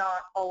 that's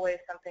not always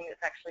something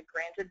that's actually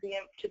granted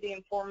to the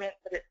informant,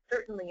 but it's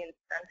certainly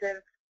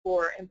incentive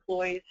for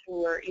employees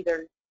who are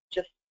either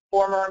just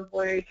former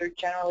employees or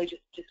generally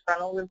just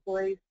disgruntled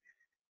employees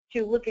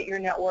to look at your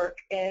network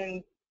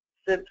and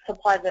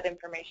supply that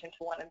information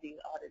to one of these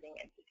auditing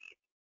entities,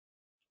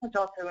 which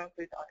also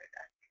includes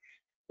Autodesk.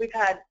 We've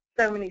had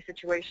so many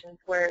situations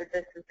where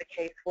this is the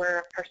case, where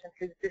a person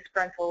who's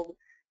disgruntled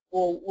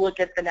will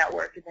look at the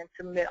network and then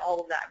submit all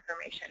of that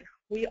information.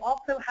 We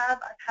also I've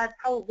had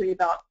probably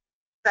about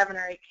 7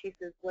 or 8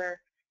 cases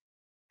where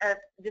a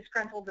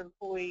disgruntled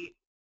employee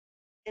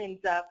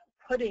ends up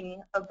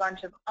putting a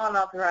bunch of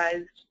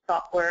unauthorized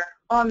software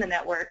on the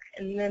network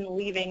and then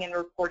leaving and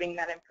reporting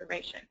that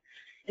information.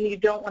 And you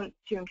don't want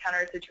to encounter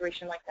a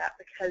situation like that,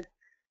 because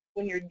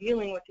when you're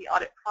dealing with the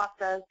audit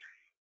process,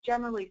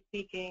 generally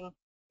speaking,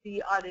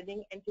 the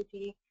auditing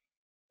entity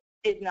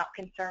is not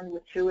concerned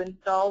with who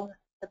installed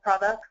the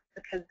product,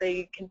 because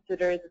they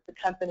consider that the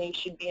company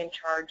should be in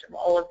charge of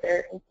all of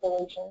their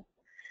installations.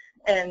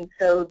 And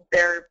so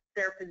their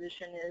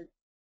position is,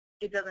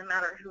 it doesn't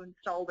matter who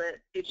installed it,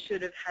 it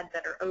should have had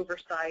better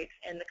oversight,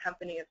 and the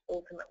company is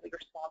ultimately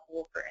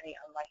responsible for any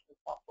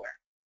unlicensed software.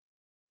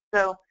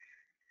 So,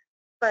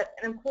 but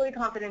an employee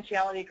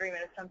confidentiality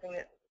agreement is something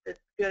that's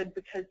good,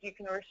 because you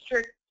can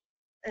restrict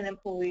an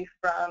employee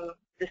from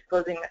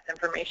disclosing this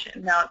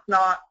information. Now, it's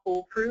not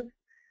foolproof.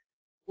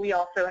 We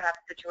also have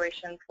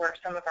situations where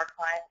some of our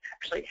clients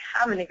actually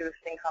have an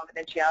existing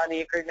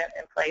confidentiality agreement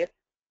in place,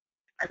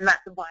 and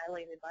that's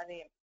violated by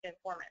the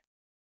informant.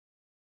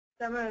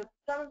 Some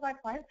of my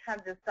clients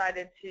have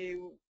decided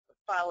to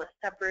file a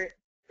separate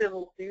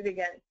civil suit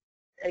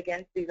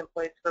against these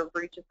employees for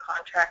breach of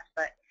contract,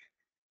 but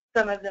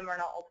some of them are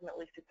not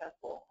ultimately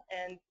successful.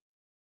 And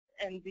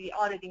the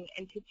auditing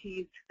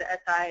entities, the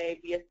SIA,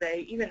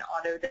 BSA, even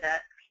Autodesk,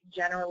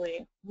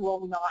 generally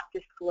will not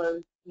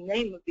disclose the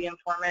name of the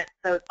informant,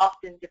 so it's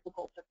often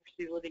difficult to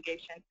pursue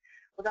litigation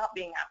without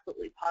being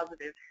absolutely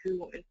positive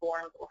who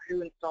informed or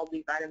who installed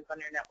these items on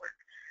your network.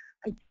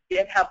 I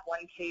did have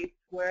one case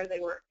where they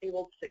were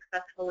able to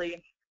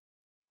successfully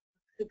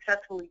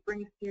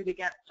bring suit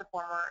against a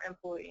former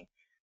employee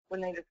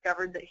when they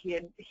discovered that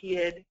he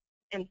had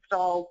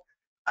installed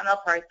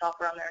unauthorized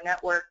software on their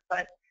network,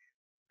 but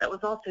that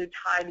was also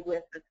tied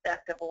with the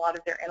theft of a lot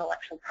of their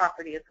intellectual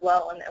property as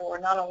well, and they were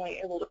not only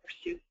able to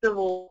pursue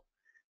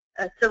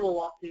a civil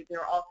lawsuit, they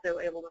were also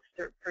able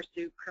to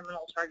pursue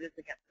criminal charges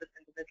against this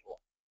individual.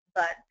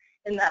 But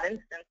in that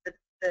instance,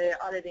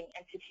 the auditing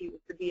entity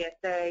was the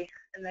BSA,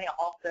 and they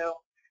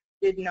also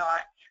did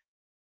not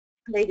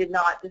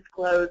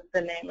disclose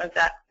the name of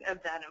that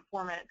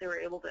informant. They were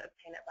able to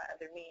obtain it by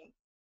other means.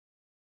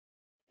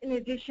 In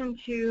addition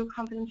to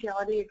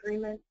confidentiality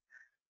agreements,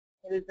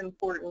 it is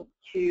important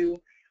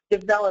to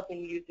develop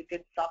and use a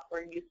good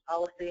software use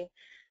policy.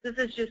 This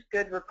is just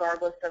good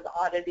regardless of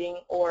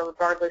auditing or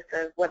regardless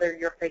of whether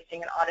you're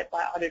facing an audit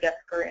by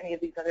Autodesk or any of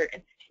these other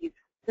entities,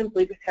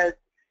 simply because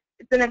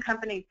it's in a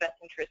company's best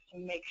interest to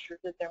make sure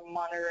that they're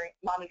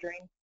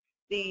monitoring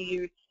the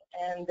use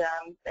and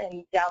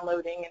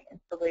downloading and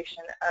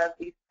installation of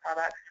these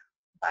products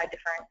by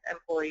different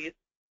employees.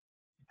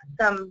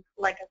 Some,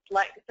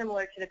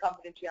 similar to the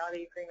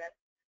confidentiality agreement,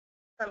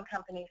 some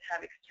companies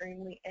have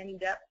extremely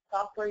in-depth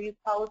software use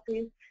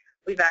policies.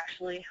 We've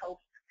actually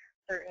helped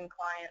certain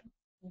clients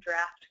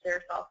draft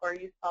their software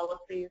use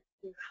policies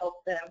to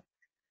help them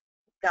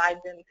guide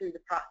them through the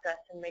process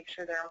and make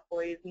sure their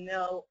employees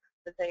know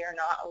that they are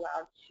not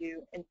allowed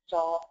to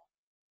install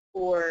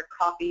or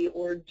copy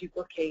or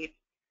duplicate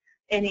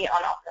any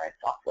unauthorized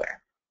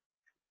software.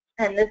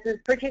 And this is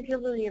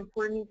particularly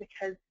important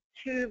because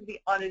two of the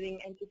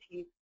auditing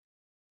entities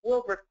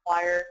will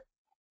require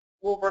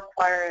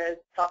a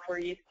software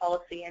use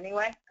policy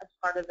anyway as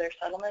part of their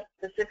settlement.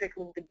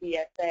 Specifically, the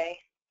BSA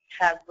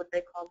has what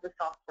they call the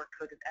Software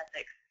Code of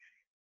Ethics.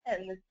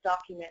 And this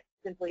document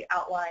simply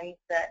outlines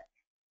that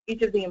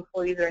each of the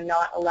employees are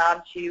not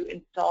allowed to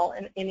install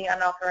any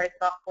unauthorized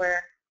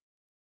software,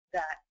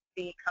 that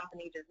the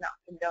company does not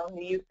condone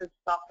the use of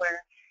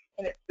software,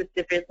 and it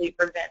specifically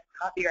prevents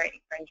copyright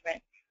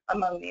infringement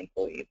among the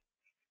employees.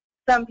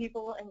 Some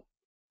people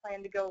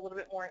plan to go a little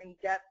bit more in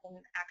depth and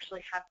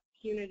actually have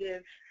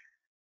punitive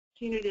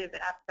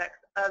aspects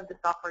of the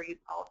software use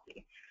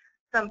policy.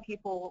 Some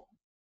people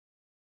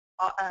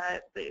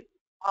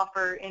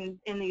offer in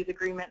these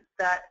agreements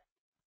that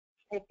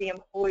if the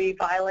employee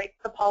violates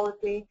the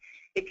policy,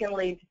 it can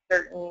lead to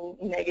certain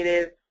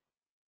negative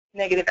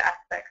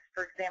aspects.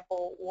 For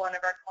example, one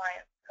of our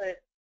clients put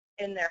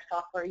in their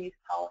software use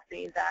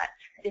policy that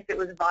if it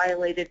was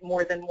violated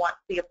more than once,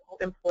 the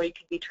employee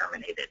could be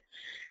terminated.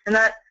 And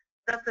that's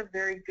a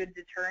very good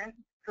deterrent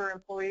for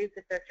employees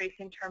if they're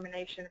facing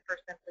termination for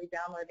simply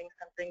downloading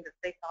something that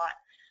they thought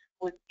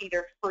was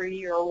either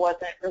free or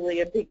wasn't really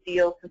a big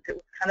deal, since it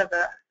was kind of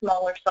a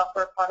smaller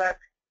software product.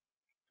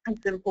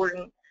 It's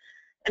important,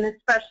 and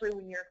especially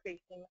when you're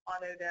facing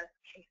Autodesk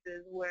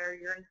cases where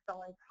you're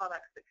installing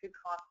products that could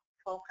cost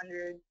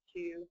 $1,200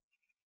 to,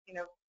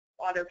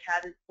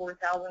 AutoCAD is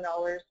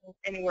 $4,000,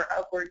 anywhere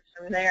upwards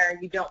from there.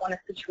 You don't want a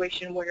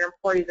situation where your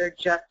employees are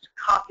just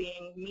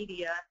copying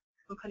media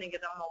and putting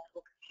it on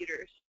multiple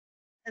computers.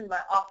 And by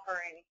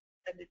offering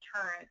a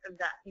deterrent of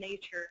that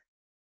nature,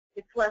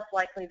 it's less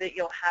likely that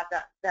you'll have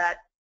that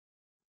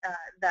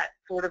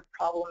sort of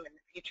problem in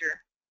the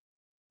future.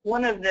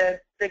 One of the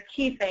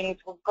key things,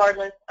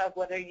 regardless of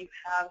whether you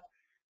have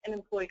an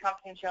employee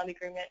confidentiality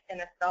agreement and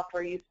a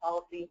software use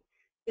policy,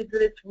 is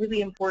that it's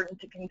really important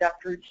to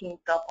conduct routine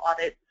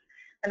self-audits.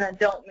 And I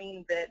don't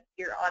mean that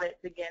your audit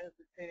begins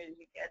as soon as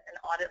you get an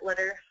audit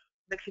letter,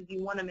 because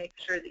you want to make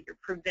sure that you're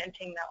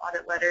preventing that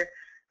audit letter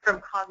from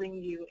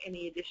causing you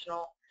any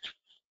additional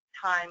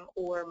time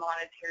or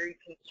monetary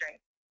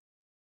constraints.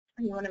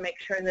 You want to make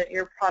sure that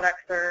your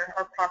products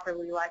are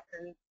properly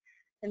licensed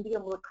and be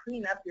able to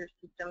clean up your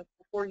systems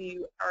before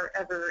you are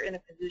ever in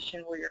a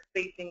position where you're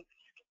facing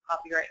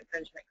copyright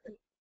infringement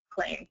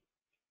claims.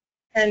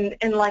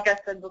 And like I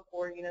said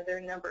before, there are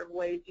a number of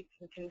ways you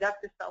can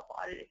conduct a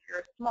self-audit. If you're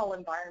a small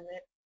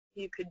environment,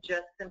 you could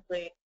just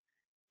simply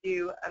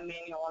do a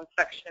manual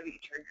inspection of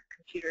each of your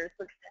computers,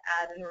 look to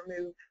add and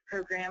remove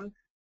programs,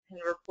 and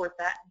report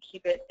that and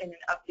keep it in an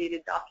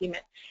updated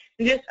document.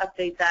 And just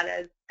update that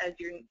as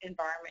your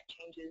environment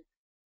changes.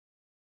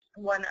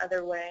 One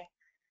other way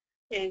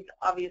is,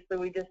 obviously,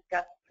 we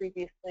discussed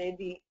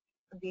previously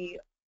the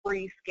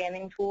free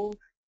scanning tools.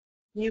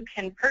 You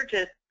can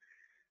purchase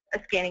a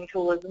scanning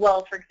tool as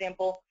well. For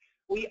example,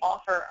 we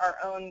offer our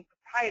own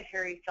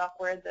proprietary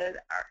software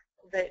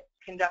that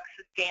conducts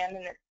a scan,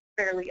 and it's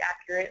fairly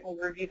accurate, and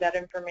we review that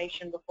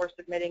information before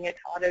submitting it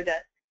to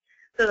Autodesk.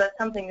 So that's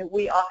something that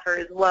we offer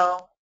as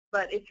well.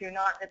 But if you're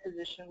not in a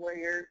position where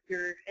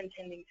you're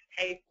intending to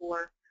pay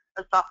for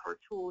a software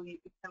tool, you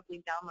could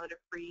simply download a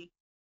free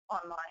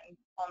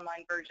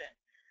online version.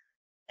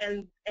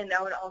 And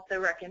I would also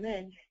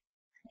recommend,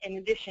 in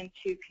addition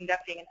to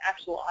conducting an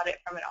actual audit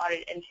from an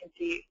audit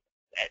entity,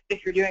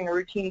 if you're doing a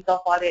routine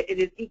self-audit, it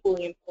is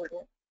equally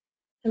important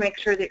to make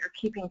sure that you're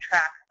keeping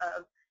track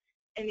of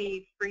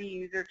any free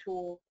user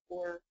tools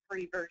or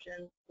free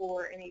versions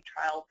or any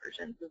trial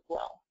versions as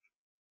well.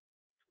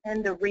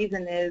 And the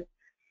reason is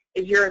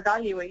your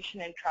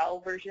evaluation and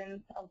trial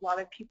versions. A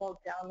lot of people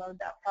download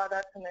that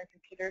product on their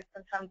computer.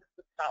 Sometimes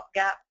it's a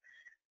stopgap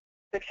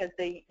because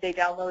they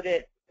download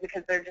it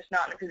because they're just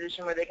not in a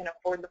position where they can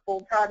afford the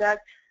full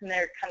product, and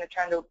they're kind of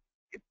trying to,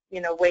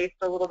 waste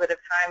a little bit of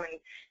time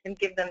and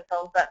give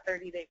themselves that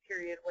 30-day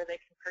period where they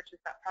can purchase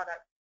that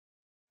product.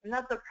 And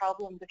that's a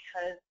problem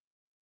because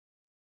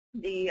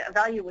the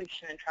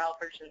evaluation and trial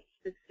versions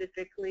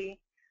specifically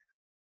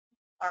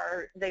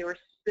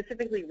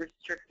specifically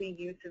restrict the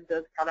use of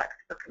those products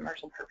for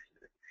commercial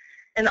purposes.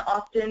 And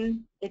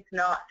often it's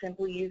not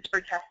simply used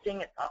for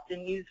testing, it's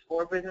often used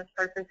for business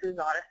purposes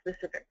on a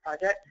specific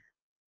project.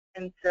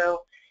 And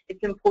so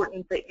it's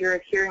important that you're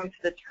adhering to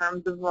the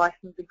terms of the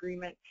license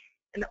agreement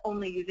and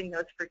only using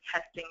those for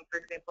testing, for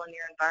example, in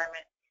your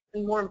environment.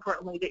 And more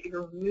importantly, that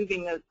you're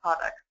removing those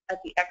products at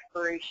the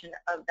expiration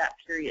of that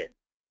period.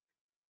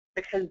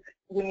 Because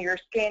when you're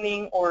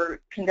scanning or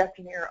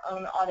conducting your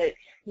own audit,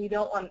 you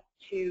don't want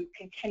to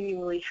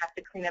continually have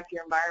to clean up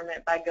your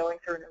environment by going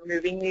through and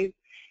removing these.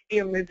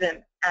 You remove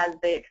them as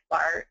they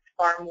expire. It's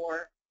far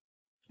more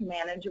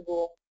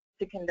manageable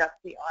to conduct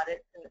the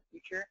audits in the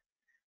future.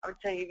 I would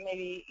say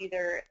maybe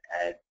either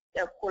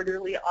a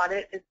quarterly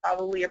audit is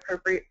probably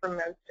appropriate for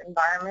most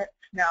environments.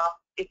 Now,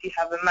 if you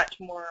have a much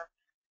more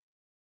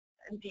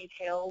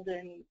detailed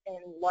and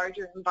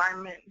larger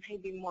environment,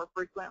 maybe more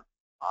frequent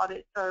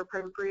audits are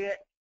appropriate.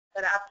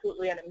 But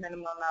absolutely, at a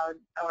minimum,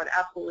 I would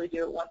absolutely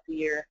do it once a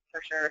year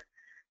for sure.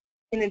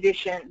 In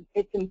addition,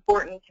 it's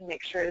important to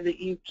make sure that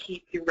you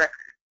keep your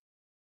record.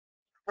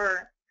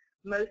 For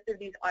most of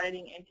these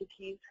auditing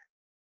entities,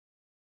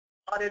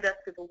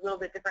 Autodesk is a little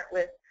bit different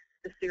with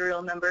the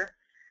serial number.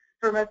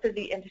 For most of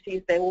the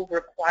entities, they will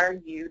require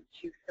you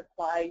to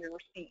supply your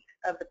receipt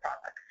of the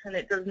product. And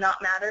it does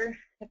not matter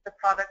if the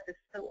product is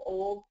so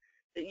old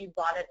that you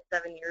bought it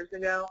 7 years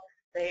ago.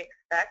 They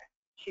expect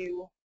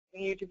you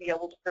to be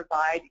able to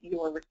provide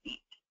your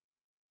receipt.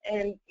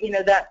 And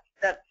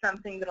that's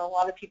something that a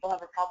lot of people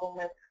have a problem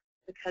with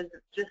because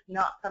it's just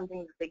not something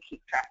that they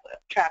keep track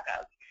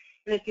of.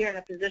 And if you're in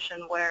a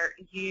position where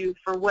you,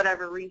 for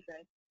whatever reason,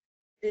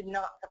 did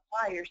not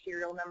supply your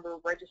serial number or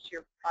register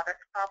your product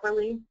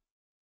properly,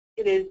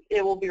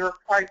 it will be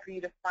required for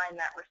you to find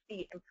that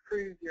receipt and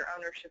prove your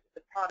ownership of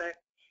the product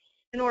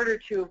in order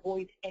to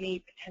avoid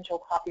any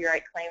potential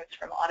copyright claims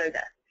from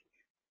Autodesk.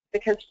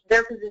 Because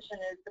their position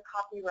is the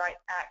Copyright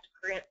Act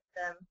grants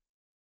them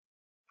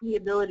the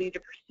ability to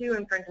pursue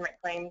infringement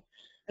claims,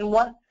 and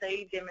once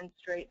they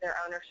demonstrate their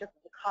ownership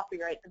of the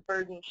copyright, the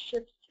burden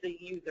shifts to the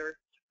user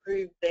to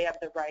prove they have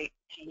the right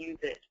to use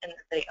it and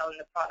that they own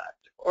the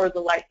product or the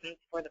license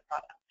for the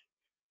product.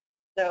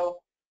 So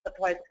that's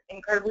why it's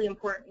incredibly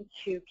important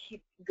to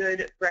keep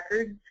good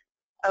records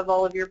of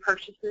all of your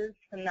purchases,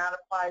 and that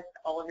applies to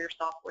all of your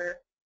software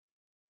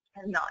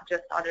and not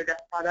just Autodesk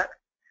products.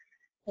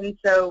 And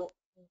so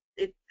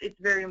it's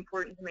very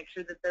important to make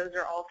sure that those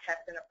are all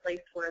kept in a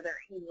place where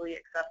they're easily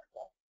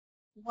accessible.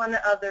 One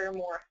other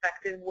more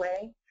effective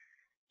way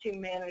to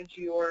manage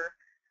your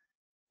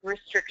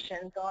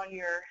restrictions on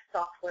your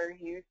software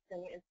use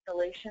and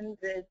installations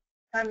is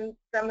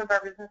some of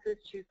our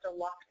businesses choose to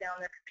lock down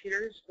their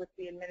computers with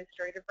the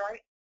administrative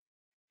rights,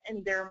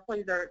 and their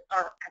employees are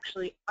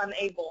actually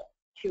unable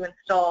to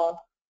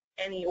install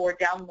any or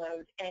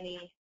download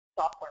any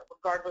software,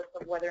 regardless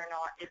of whether or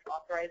not it's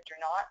authorized or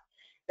not.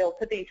 They'll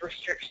put these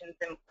restrictions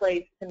in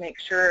place to make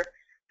sure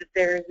that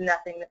there is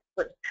nothing that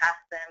slips past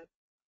them,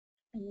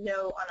 and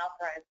no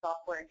unauthorized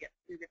software gets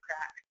through the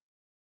cracks.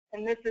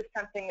 And this is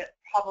something that's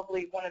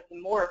probably one of the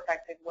more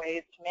effective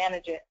ways to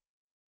manage it,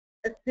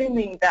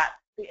 assuming that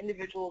the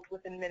individuals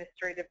with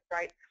administrative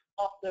rights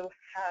also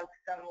have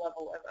some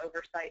level of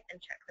oversight and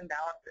checks and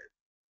balances.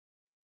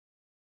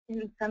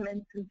 In some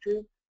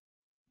instances,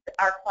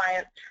 our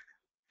clients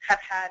have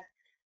had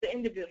the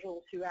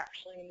individuals who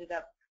actually ended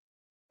up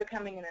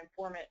becoming an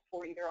informant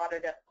for either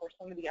Autodesk or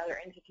some of the other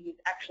entities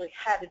actually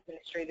had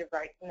administrative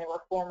rights, and they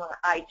were former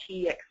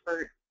IT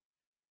experts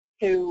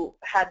who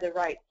had the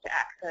right to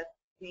access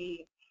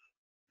the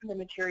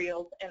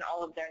materials in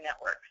all of their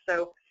networks.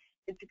 So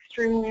it's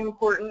extremely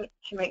important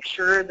to make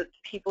sure that the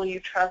people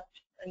you trust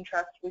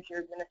with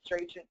your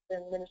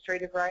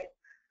administrative rights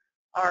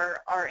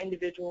are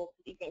individuals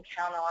that you can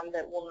count on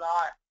that will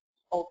not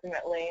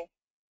ultimately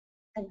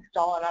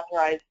install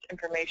unauthorized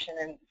information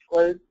and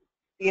disclose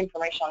the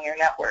information on your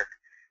network.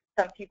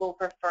 Some people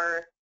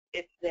prefer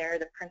if they're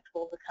the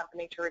principal of the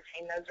company, to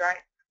retain those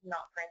rights,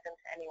 not grant them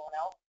to anyone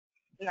else.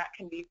 And that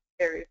can be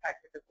very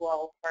effective as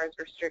well as far as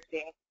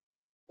restricting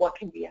what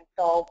can be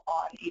installed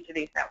on each of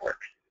these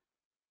networks.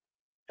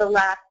 So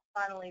last,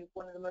 finally,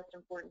 one of the most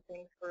important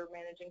things for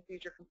managing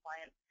future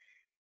compliance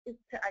is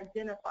to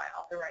identify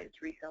authorized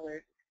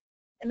resellers.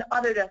 And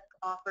Autodesk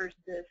offers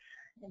this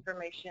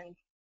information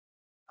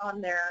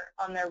on their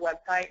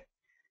website.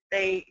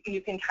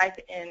 You can type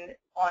in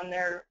on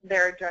their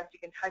address, you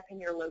can type in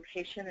your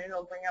location, and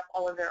it'll bring up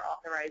all of their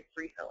authorized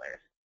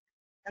resellers.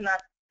 And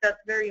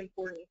that's very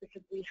important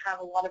because we have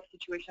a lot of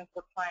situations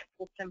where clients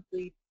will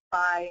simply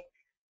buy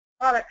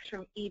products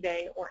from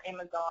eBay or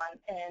Amazon,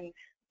 and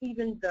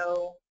even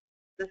though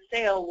the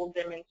sale will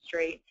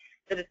demonstrate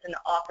that it's an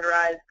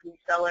authorized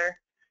reseller,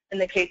 in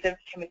the case of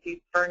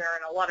Timothy Berner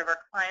and a lot of our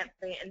clients,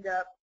 they end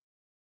up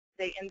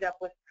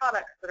with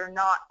products that are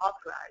not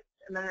authorized,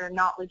 and then they're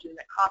not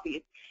legitimate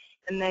copies,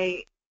 and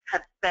they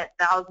have spent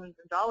thousands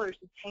of dollars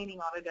obtaining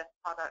Autodesk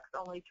products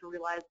only to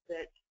realize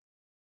that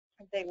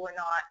they were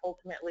not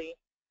ultimately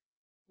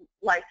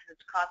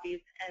licensed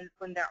copies, and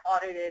when they're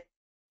audited,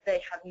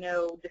 they have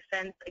no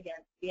defense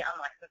against the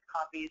unlicensed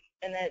copies,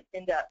 and it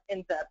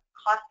ends up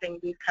costing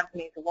these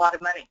companies a lot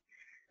of money,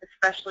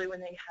 especially when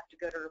they have to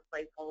go to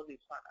replace all of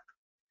these products.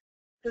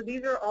 So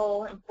these are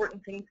all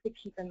important things to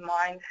keep in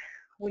mind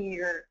when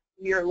you're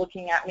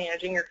looking at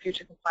managing your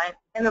future compliance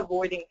and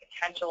avoiding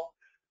potential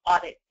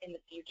audits in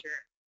the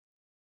future.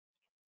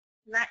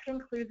 And that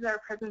concludes our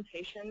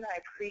presentation. I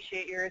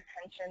appreciate your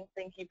attention.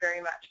 Thank you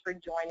very much for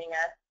joining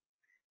us.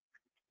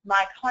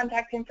 My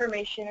contact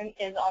information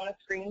is on the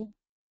screen.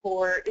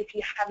 If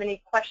you have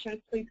any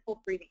questions, please feel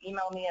free to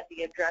email me at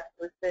the address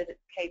listed.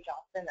 It's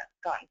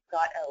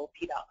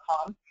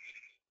kjohnson@scottandscott.com.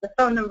 The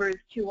phone number is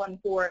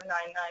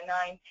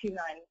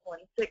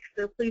 214-999-2916,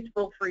 so please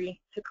feel free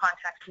to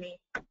contact me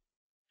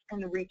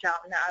and reach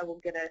out, and I will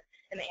get an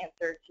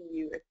answer to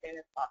you as soon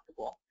as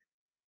possible.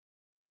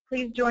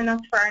 Please join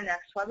us for our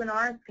next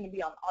webinar. It's going to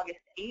be on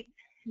August 8th,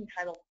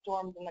 entitled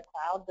Storms in the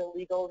Cloud, the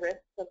Legal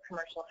Risks of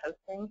Commercial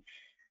Hosting.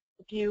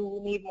 If you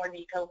need more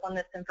details on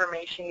this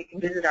information, you can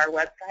visit our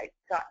website,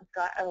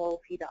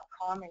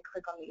 scottandscottllp.com, and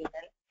click on the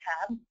Events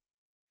tab.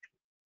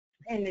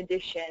 In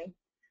addition,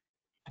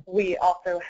 we also